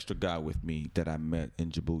one extra guy with me that I met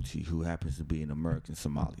in Djibouti who happens to be an American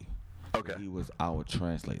Somali. Okay. He was our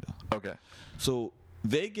translator. Okay. So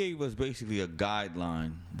they gave us basically a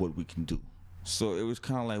guideline what we can do. So it was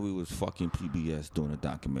kind of like we was fucking PBS doing a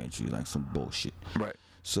documentary, like some bullshit. Right.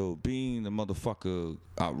 So being the motherfucker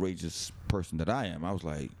outrageous person that I am, I was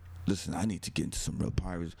like, listen, I need to get into some real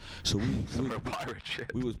pirates. So real pirate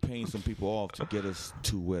shit. We was paying some people off to get us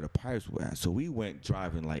to where the pirates were at. So we went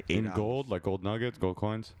driving like 8 in hours. gold, like gold nuggets, gold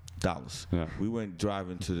coins, dollars. Yeah. We went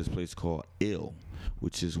driving to this place called Ill,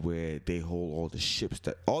 which is where they hold all the ships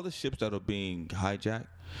that are being hijacked.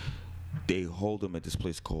 They hold them at this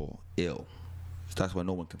place called Ill. So that's why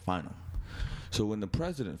no one can find them. So when the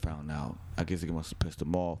president found out, I guess it must have pissed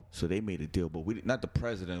him off. So they made a deal, but not the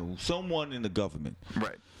president, someone in the government.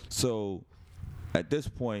 Right. So at this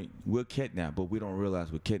point, we're kidnapped, but we don't realize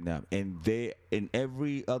we're kidnapped. And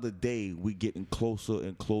every other day, we getting closer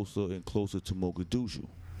and closer and closer to Mogadishu.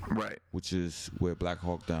 Right. Which is where Black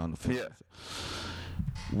Hawk Down. Yeah.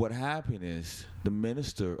 What happened is the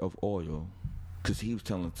minister of oil, because he was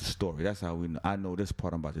telling us the story. That's how I know this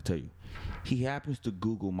part I'm about to tell you. He happens to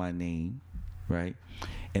Google my name. right?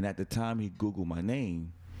 And at the time he Googled my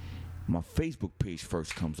name, my Facebook page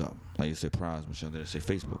first comes up. Like you said, Pras, Michelle, did I say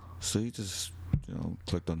Facebook? So he just,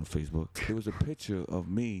 clicked on the Facebook. There was a picture of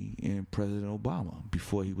me and President Obama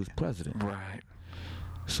before he was president. Right.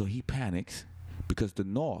 So he panics because the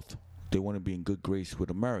North, they want to be in good grace with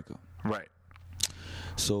America. Right.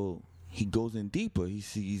 So he goes in deeper. He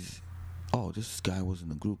sees, oh, this guy was in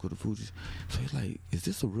the group of the Fugees. So he's like, is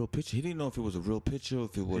this a real picture? He didn't know if it was a real picture or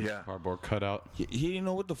if it was cardboard cutout. He didn't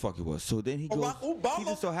know what the fuck it was. So then he goes, he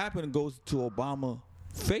just so happened and goes to Obama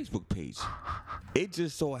Facebook page. It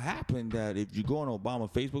just so happened that if you go on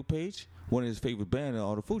Obama Facebook page, one of his favorite bands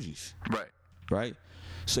are the Fugees. Right. Right?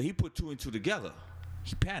 So he put two and two together.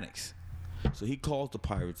 He panics. So he calls the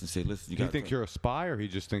Pirates and say, listen, you got to... He thinks you're a spy, or he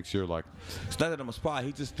just thinks you're like... It's not that I'm a spy.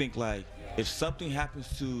 He just think like, if something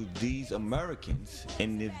happens to these Americans,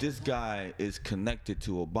 and if this guy is connected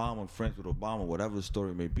to Obama, friends with Obama, whatever the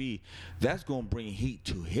story may be, that's going to bring heat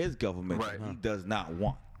to his government that he does not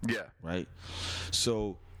want. Yeah. Right?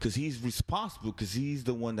 So, because he's responsible, because he's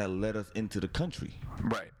the one that led us into the country.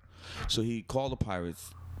 Right. So he called the Pirates.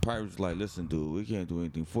 Pirates like, listen, dude, we can't do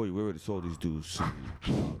anything for you. We already sold these dudes to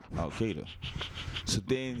Al Qaeda. So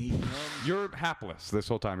then he comes. You're hapless this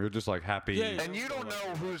whole time. You're just like happy. Yeah, And you don't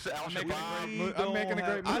know who's Al Shabaab. I'm making a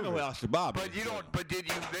great movie. I know Al Shabaab. But you don't. But did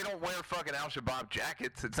you? They don't wear fucking Al Shabaab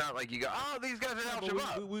jackets. It's not like you go, oh, these guys are Al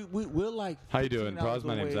Shabaab. We're like. How you doing, 15 hours Pras?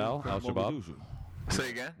 My name's away Al. from Al Shabaab. Mogadishu. Say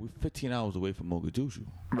again. We're 15 hours away from Mogadishu.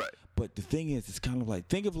 Right. But the thing is, it's kind of like,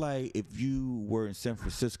 think of like if you were in San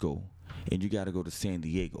Francisco and you got to go to San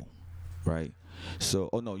Diego. Right? So,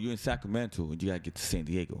 you're in Sacramento and you got to get to San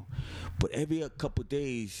Diego. But every couple of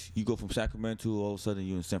days, you go from Sacramento, all of a sudden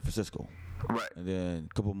you're in San Francisco. Right. And then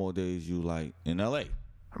a couple more days, you like in LA.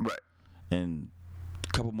 Right. And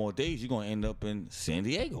a couple more days, you're going to end up in San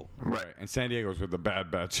Diego. Right. And San Diego's where the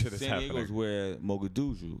bad shit is San happening. Diego's where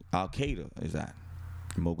Mogadishu, Al Qaeda is at.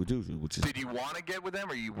 Mogadishu, which is... Did you want to get with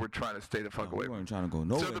them, or you were trying to stay the fuck away? We weren't trying to go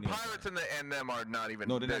nowhere. So the Pirates and them are not even...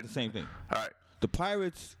 No, they're not the same thing. All right. The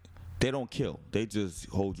Pirates... They don't kill. They just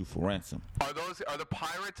hold you for ransom. Are the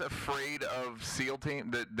Pirates afraid of SEAL team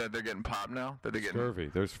that they're getting popped now? That they're getting scurvy.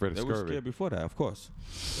 They're afraid of They scurvy. were scared before that, of course.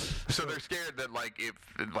 So they're scared that if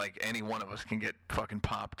any one of us can get fucking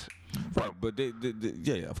popped. Right, but they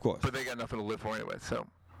yeah, of course. But they got nothing to live for anyway. So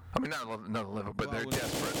I mean, not nothing to live for, but they're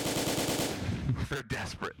desperate. They're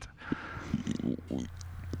desperate.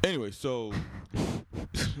 Anyway, so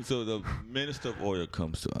the Minister of Oil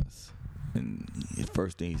comes to us. And the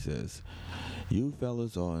first thing he says, you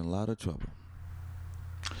fellas are in a lot of trouble.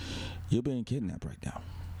 You're being kidnapped right now.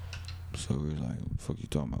 So we was like, what the fuck you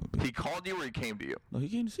talking about? He called you or he came to you? No, he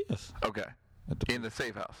came to see us. Okay. In the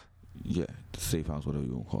safe house? Yeah, the safe house, whatever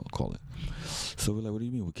you want to call it. So we're like, what do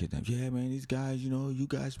you mean we're kidnapped? Yeah, man, these guys, you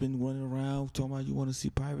guys been running around talking about you want to see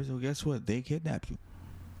pirates. Well, guess what? They kidnapped you.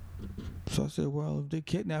 So I said, well, if they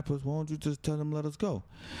kidnap us, why don't you just tell them let us go?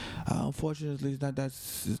 Unfortunately, it's not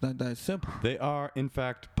that simple. They are, in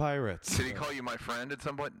fact, pirates. Did he call you my friend at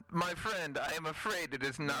some point? My friend, I am afraid it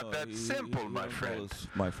is not that simple, my friend.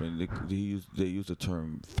 My friend, they use the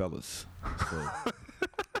term fellas.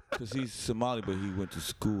 Because he's Somali, but he went to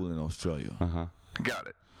school in Australia. Uh-huh. Got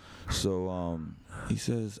it. So he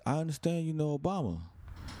says, I understand you know Obama.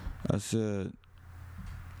 I said,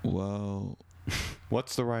 well...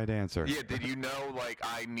 What's the right answer? Yeah, did you know,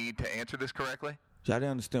 I need to answer this correctly? I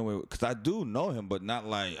didn't understand because I do know him, but not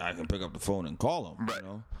like I can pick up the phone and call him. Right.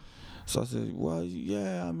 So I said, well,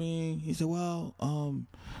 yeah, I mean, he said, well,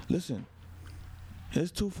 listen,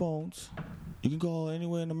 here's 2 phones. You can call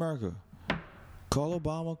anywhere in America. Call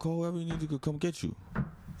Obama, call whoever you need to come get you.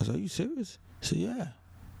 I said, are you serious? He said, yeah.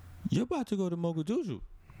 You're about to go to Mogadishu.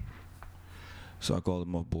 So I called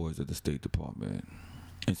my boys at the State Department.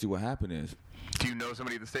 And see what happened is. Do you know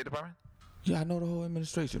somebody at the State Department? Yeah, I know the whole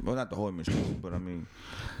administration. Well, not the whole administration, but I mean.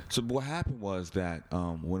 So what happened was that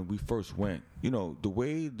when we first went, the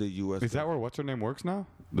way the U.S. Is that where What's Her Name works now?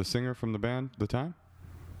 The singer from the band, The Time?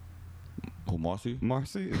 Who, Marcy?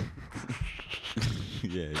 Marcy?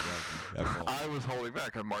 Yeah, exactly. I was holding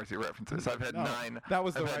back on Marcy references. I've had nine. That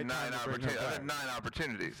was the I've right had time to bring her I've had back. 9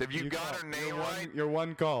 opportunities. If you got her name right, Your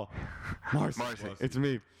one call. Marcy. It's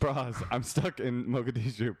me, Pras. I'm stuck in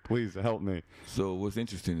Mogadishu. Please help me. So what's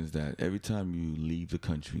interesting is that every time you leave the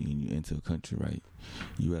country and you enter a country, right,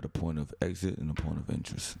 you at a point of exit and a point of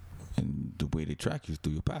interest. And the way they track you is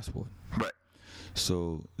through your passport. right?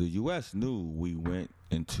 So the U.S. knew we went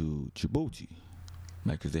into Djibouti,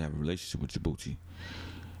 because they have a relationship with Djibouti.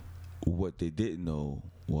 What they didn't know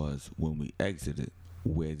was when we exited,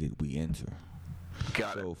 where did we enter?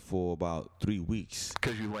 Got So it. for about 3 weeks,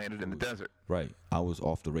 Because you landed in the desert. right, I was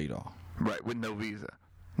off the radar. Right, with no visa.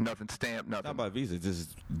 Nothing stamped, nothing. Not by visa.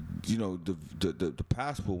 Just the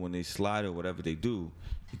passport, when they slide or whatever they do,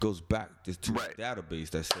 it goes back to the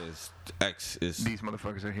database that says X is. These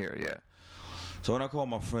motherfuckers are here. Yeah. So when I called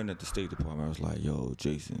my friend at the State Department, I was like, "Yo,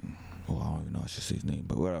 Jason." Well, I don't even know I should say his name,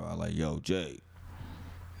 but whatever. I was like, "Yo, Jay,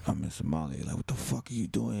 I'm in Somalia. Like, what the fuck are you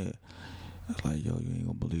doing here?" I was like, "Yo, you ain't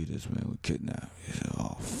gonna believe this, man. We're kidnapped." He said,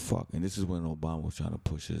 "Oh fuck!" And this is when Obama was trying to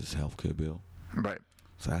push his healthcare bill. Right.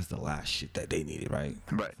 So that's the last shit that they needed, right?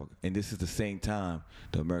 Right. And this is the same time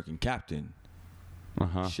the American captain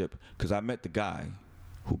ship, because I met the guy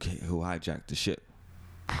who hijacked the ship.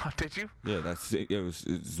 Did you? Yeah,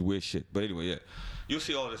 it's weird shit. But anyway, yeah, you'll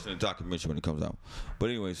see all this in the documentary when it comes out. But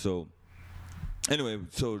anyway, so.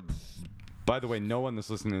 By the way, no one that's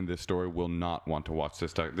listening to this story will not want to watch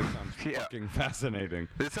this. This sounds fucking fascinating.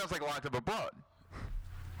 This sounds like Locked Up Abroad.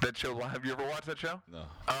 That show, have you ever watched that show? No.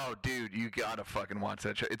 Oh, dude, you gotta fucking watch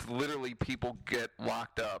that show. It's literally people get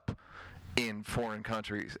locked up in foreign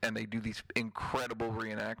countries, and they do these incredible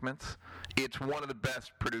reenactments. It's one of the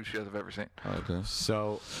best produced shows I've ever seen. Okay.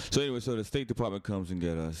 So anyway, so the State Department comes and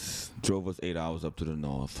get us, drove us 8 hours up to the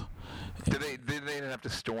north. Did they didn't have to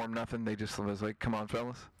storm nothing? They just was like, come on,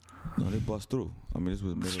 fellas. No, they bust through. I mean, this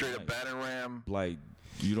was Straight up battering ram. Like,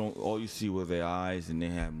 all you see were their eyes, and they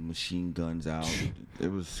had machine guns out.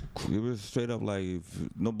 It was straight up like,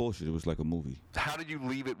 no bullshit. It was like a movie. How did you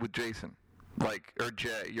leave it with Jason? Like, or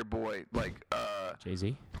Jay, your boy, like,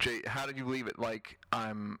 Jay-Z? Jay, how did you leave it? Like,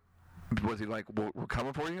 was he like, we're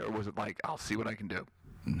coming for you? Or was it like, I'll see what I can do?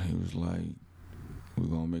 And he was like, we're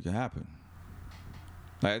going to make it happen.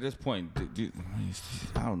 Like, at this point,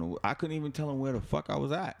 I don't know. I couldn't even tell him where the fuck I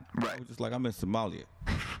was at. Right. I was just like, I'm in Somalia.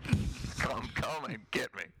 Come and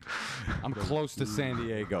get me. I'm close to San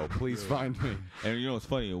Diego. Please find me. And you know what's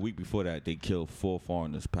funny? A week before that, they killed 4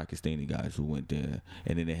 foreigners, Pakistani guys who went there.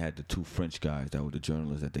 And then they had the 2 French guys that were the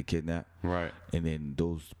journalists that they kidnapped. Right. And then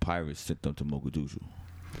those pirates sent them to Mogadishu.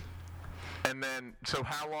 And then, so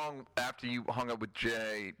how long after you hung up with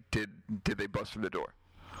Jay did they bust through the door?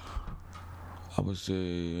 I would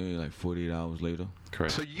say like 48 hours later.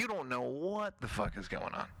 Correct. So you don't know what the fuck is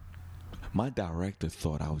going on. My director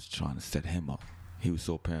thought I was trying to set him up. He was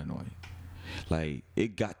so paranoid. Like,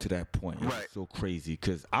 it got to that point. It was so crazy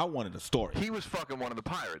because I wanted a story. He was fucking one of the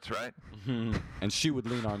pirates, right? And she would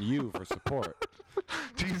lean on you for support.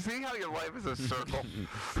 Do you see how your life is a circle?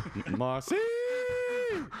 Marcy!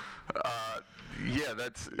 Yeah,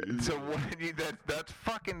 that's so. What did you? That's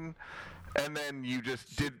fucking. And then you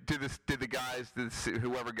just did the guys,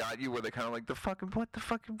 whoever got you, were they kind of like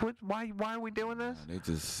what? Why are we doing this?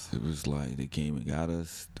 It was like they came and got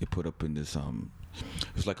us. They put up in this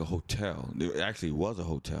it was like a hotel. It actually was a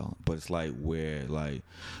hotel, but it's like where like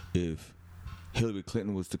if Hillary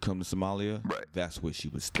Clinton was to come to Somalia, right, that's where she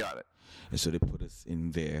would stay. Got it. And so they put us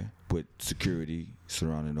in there with security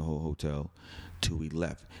surrounding the whole hotel till we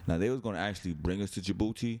left. Now they was going to actually bring us to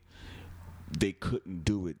Djibouti. They couldn't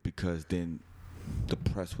do it because then the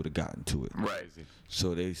press would have gotten to it. Right.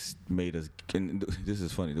 So they made us. And this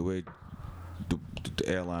is funny. The way the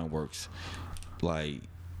airline works, like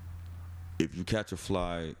if you catch a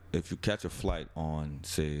flight on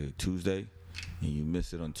say Tuesday, and you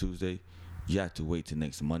miss it on Tuesday, you have to wait till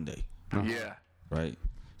next Monday. Yeah. Right.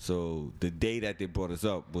 So the day that they brought us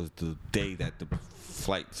up was the day that the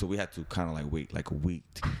flight. So we had to kind of like wait like a week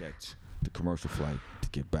to catch the commercial flight to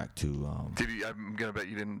get back to. I'm gonna bet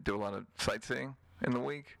you didn't do a lot of sightseeing in the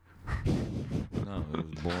week. No,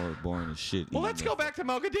 it was boring as shit. Well, let's go back to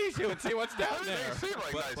Mogadishu and see what's down there. They seem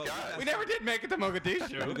like nice guys. We never did make it to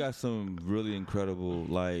Mogadishu. We got some really incredible.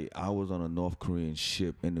 Like I was on a North Korean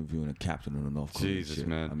ship interviewing a captain on a North Korean ship. Jesus,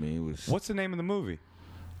 man. I mean, it was. What's the name of the movie?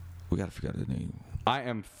 We gotta figure out the name. I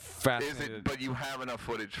am fascinated. But you have enough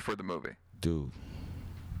footage for the movie. Dude.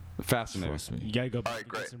 Fascinating. Trust me. You gotta go. All right,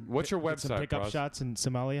 great. What's your get some website, pickup Pras? shots in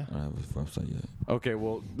Somalia. I don't have a website yet. Okay,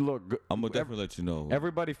 well, look. I'm gonna definitely let you know.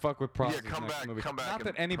 Everybody fuck with Pras. Yeah, come back Not and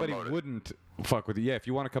that anybody promote it. wouldn't fuck with it. Yeah, if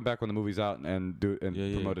you want to come back when the movie's out and do and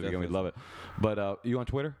Yeah, promote it again, we'd definitely. love it. But you on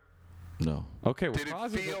Twitter? No. Okay, well, Did it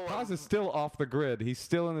Pras feel, is still off the grid. He's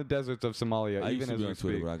still in the deserts of Somalia, I used even to as be we on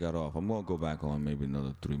Twitter, speak. but I got off. I'm gonna go back on maybe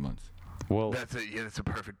another 3 months. Well, That's it. Yeah, that's a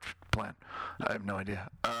perfect plan. I have no idea.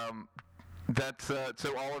 That's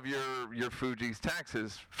so all of your Fugees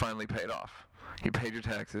taxes finally paid off. You paid your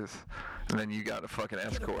taxes, and then you got a fucking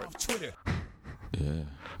escort. Yeah.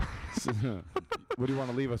 what do you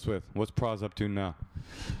want to leave us with? What's Pras up to now?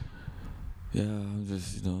 Yeah, I'm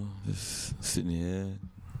just just sitting here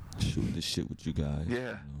shooting this shit with you guys. Yeah. You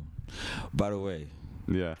know. By the way,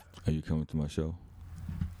 Yeah. are you coming to my show?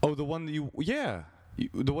 Oh, the one that you. Yeah.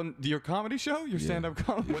 Your comedy show, your stand-up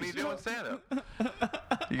comedy. When are you doing stand-up?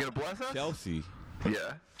 You gonna bless us? Chelsea.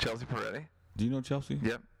 Yeah, Chelsea Peretti. Do you know Chelsea?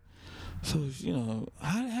 Yep. So,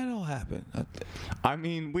 how did it all happen? I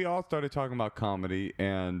mean, we all started talking about comedy,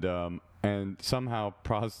 and somehow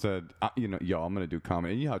Pras said, yo, I'm gonna do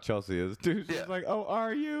comedy. And you know how Chelsea is, dude. She's like, oh,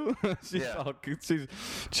 are you?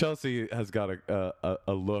 Chelsea has got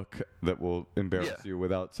a look that will embarrass you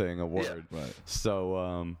without saying a word. Yeah. Right.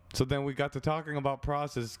 So then we got to talking about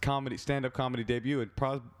Pras's stand-up comedy debut, and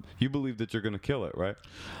Pras, you believe that you're gonna kill it, right?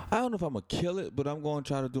 I don't know if I'm gonna kill it, but I'm gonna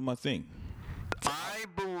try to do my thing. I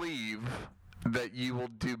believe that you will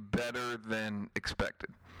do better than expected.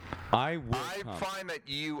 I find that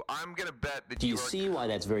I'm going to bet that Do you see why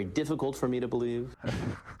that's very difficult for me to believe?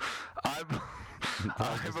 I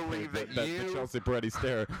believe that the Chelsea Peretti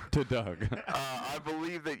stare to Doug. I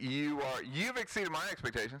believe that you've exceeded my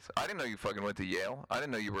expectations. I didn't know you fucking went to Yale. I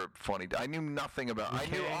didn't know you were funny. I knew nothing about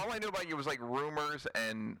all I knew about you was like rumors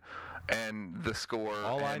and the score.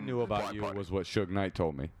 All I knew about you was what Suge Knight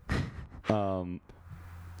told me.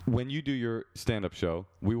 When you do your stand-up show,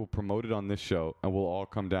 we will promote it on this show, and we'll all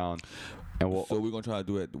come down. And so we're going to try to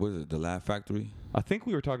do it, what is it, the Laugh Factory? I think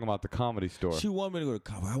we were talking about the Comedy Store. She wanted me to go to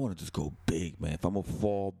comedy. I want to just go big, man. If I'm going to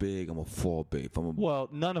fall big, I'm going to fall big. Well,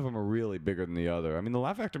 none of them are really bigger than the other. I mean, the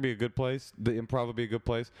Laugh Factory would be a good place. The Improv would be a good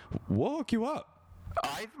place. We'll hook you up.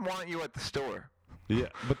 I want you at the store. Yeah,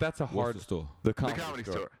 but that's a hard... What's the store? The Comedy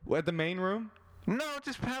Store. At the main room? No,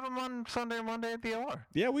 just have them on Sunday or Monday at the OR.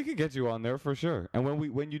 Yeah, we can get you on there for sure. And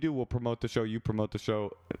when you do, we'll promote the show. You promote the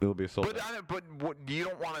show. It'll be a sold out. But you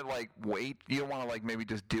don't want to wait. You don't want to maybe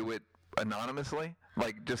just do it anonymously,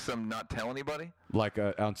 just not tell anybody. Like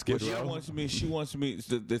on Skid Row. She wants me.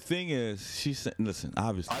 The thing is, she said, listen.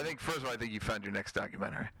 Obviously, first of all, I think you found your next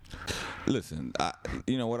documentary. Listen,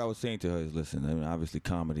 what I was saying to her is, listen. I mean, obviously,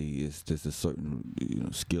 comedy there's a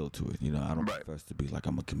certain skill to it. I don't profess to be like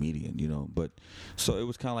I'm a comedian. But so it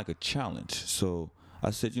was kind of like a challenge. So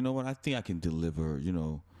I said, you know what? I think I can deliver.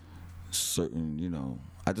 Certain.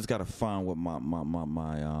 I just got to find what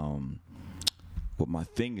what my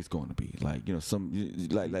thing is going to be. Like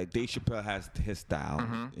Dave Chappelle has his style.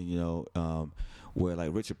 Mm-hmm.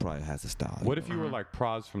 Where Richard Pryor has a style. What if you were like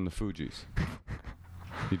Pras from the Fugees?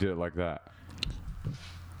 You did it like that.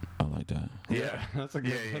 I like that. Yeah, that's a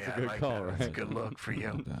good call, that. right? That's a good look for you.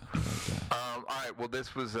 I like that. All right. Well, this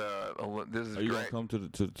is Are great. you gonna come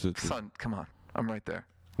to Son, come on. I'm right there.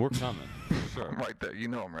 We're coming. Sure. I'm right there.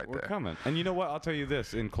 I'm right there. We're coming. And you know what? I'll tell you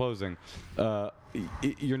this in closing.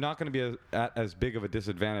 You're not going to be at as big of a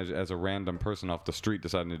disadvantage as a random person off the street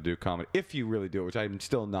deciding to do comedy. If you really do it, which I'm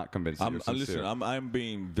still not convinced you're sincere. Listen, I'm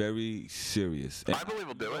being very serious. And I believe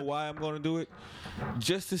we'll do it. Why I'm going to do it?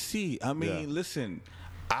 Just to see. I mean, listen.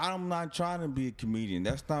 I'm not trying to be a comedian.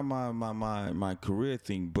 That's not my career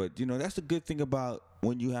thing. But that's the good thing about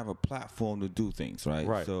when you have a platform to do things, right?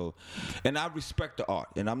 Right. So, and I respect the art,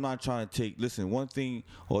 and I'm not trying to take. Listen, one thing,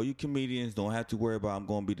 all you comedians don't have to worry about. I'm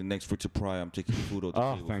going to be the next Richard Pryor. I'm taking food off the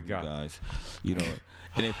table thank for you God. guys.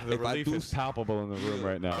 And if The I relief do, is palpable in the room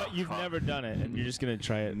right now. But you've never done it, and you're just gonna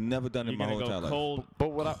try it. never done it in my whole entire life. Cold. But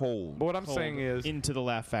what I'm saying is, into the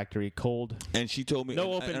Laugh Factory, cold. And she told me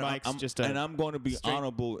No open mics, and I'm going to be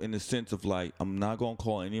honorable in the sense of I'm not going to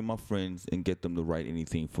call any of my friends and get them to write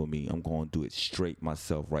anything for me. I'm going to do it straight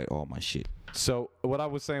myself, write all my shit. So what I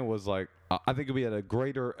was saying was I think it'd be at a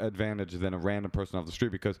greater advantage than a random person off the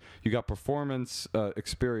street because you got performance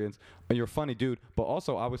experience and you're a funny dude. But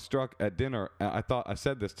also I was struck at dinner. And I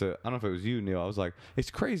said this to, I don't know if it was you, Neil. I was like,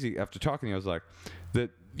 it's crazy after talking to you. I was like,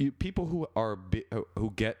 that people who are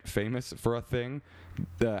who get famous for a thing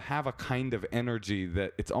have a kind of energy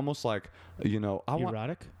that it's almost like,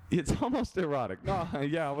 erotic? It's almost erotic. No,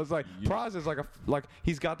 yeah, I was like, Pras is like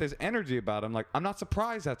he's got this energy about him. Like, I'm not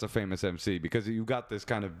surprised that's a famous MC because you got this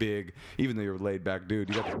kind of big, even though you're a laid back dude,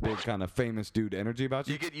 you got this big kind of famous dude energy about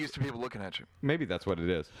you. You get used to people looking at you. Maybe that's what it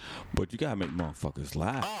is. But you gotta make motherfuckers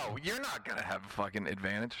laugh. Oh, you're not gonna have a fucking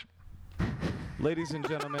advantage. Ladies and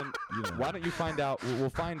gentlemen, why don't you find out? We'll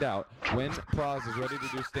find out when Pras is ready to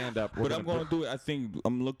do stand-up. But I'm going to do it. I think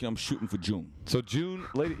I'm shooting for June. So June,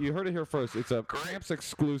 you heard it here first. It's a Cramps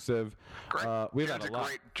exclusive. We've had a lot.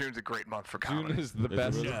 June's a great month for comedy. June is the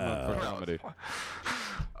best month for comedy.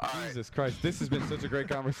 Jesus Christ, this has been such a great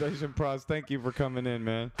conversation, Pras. Thank you for coming in,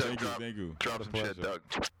 man. Thank you. Drop some shit, Doug.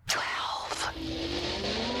 12.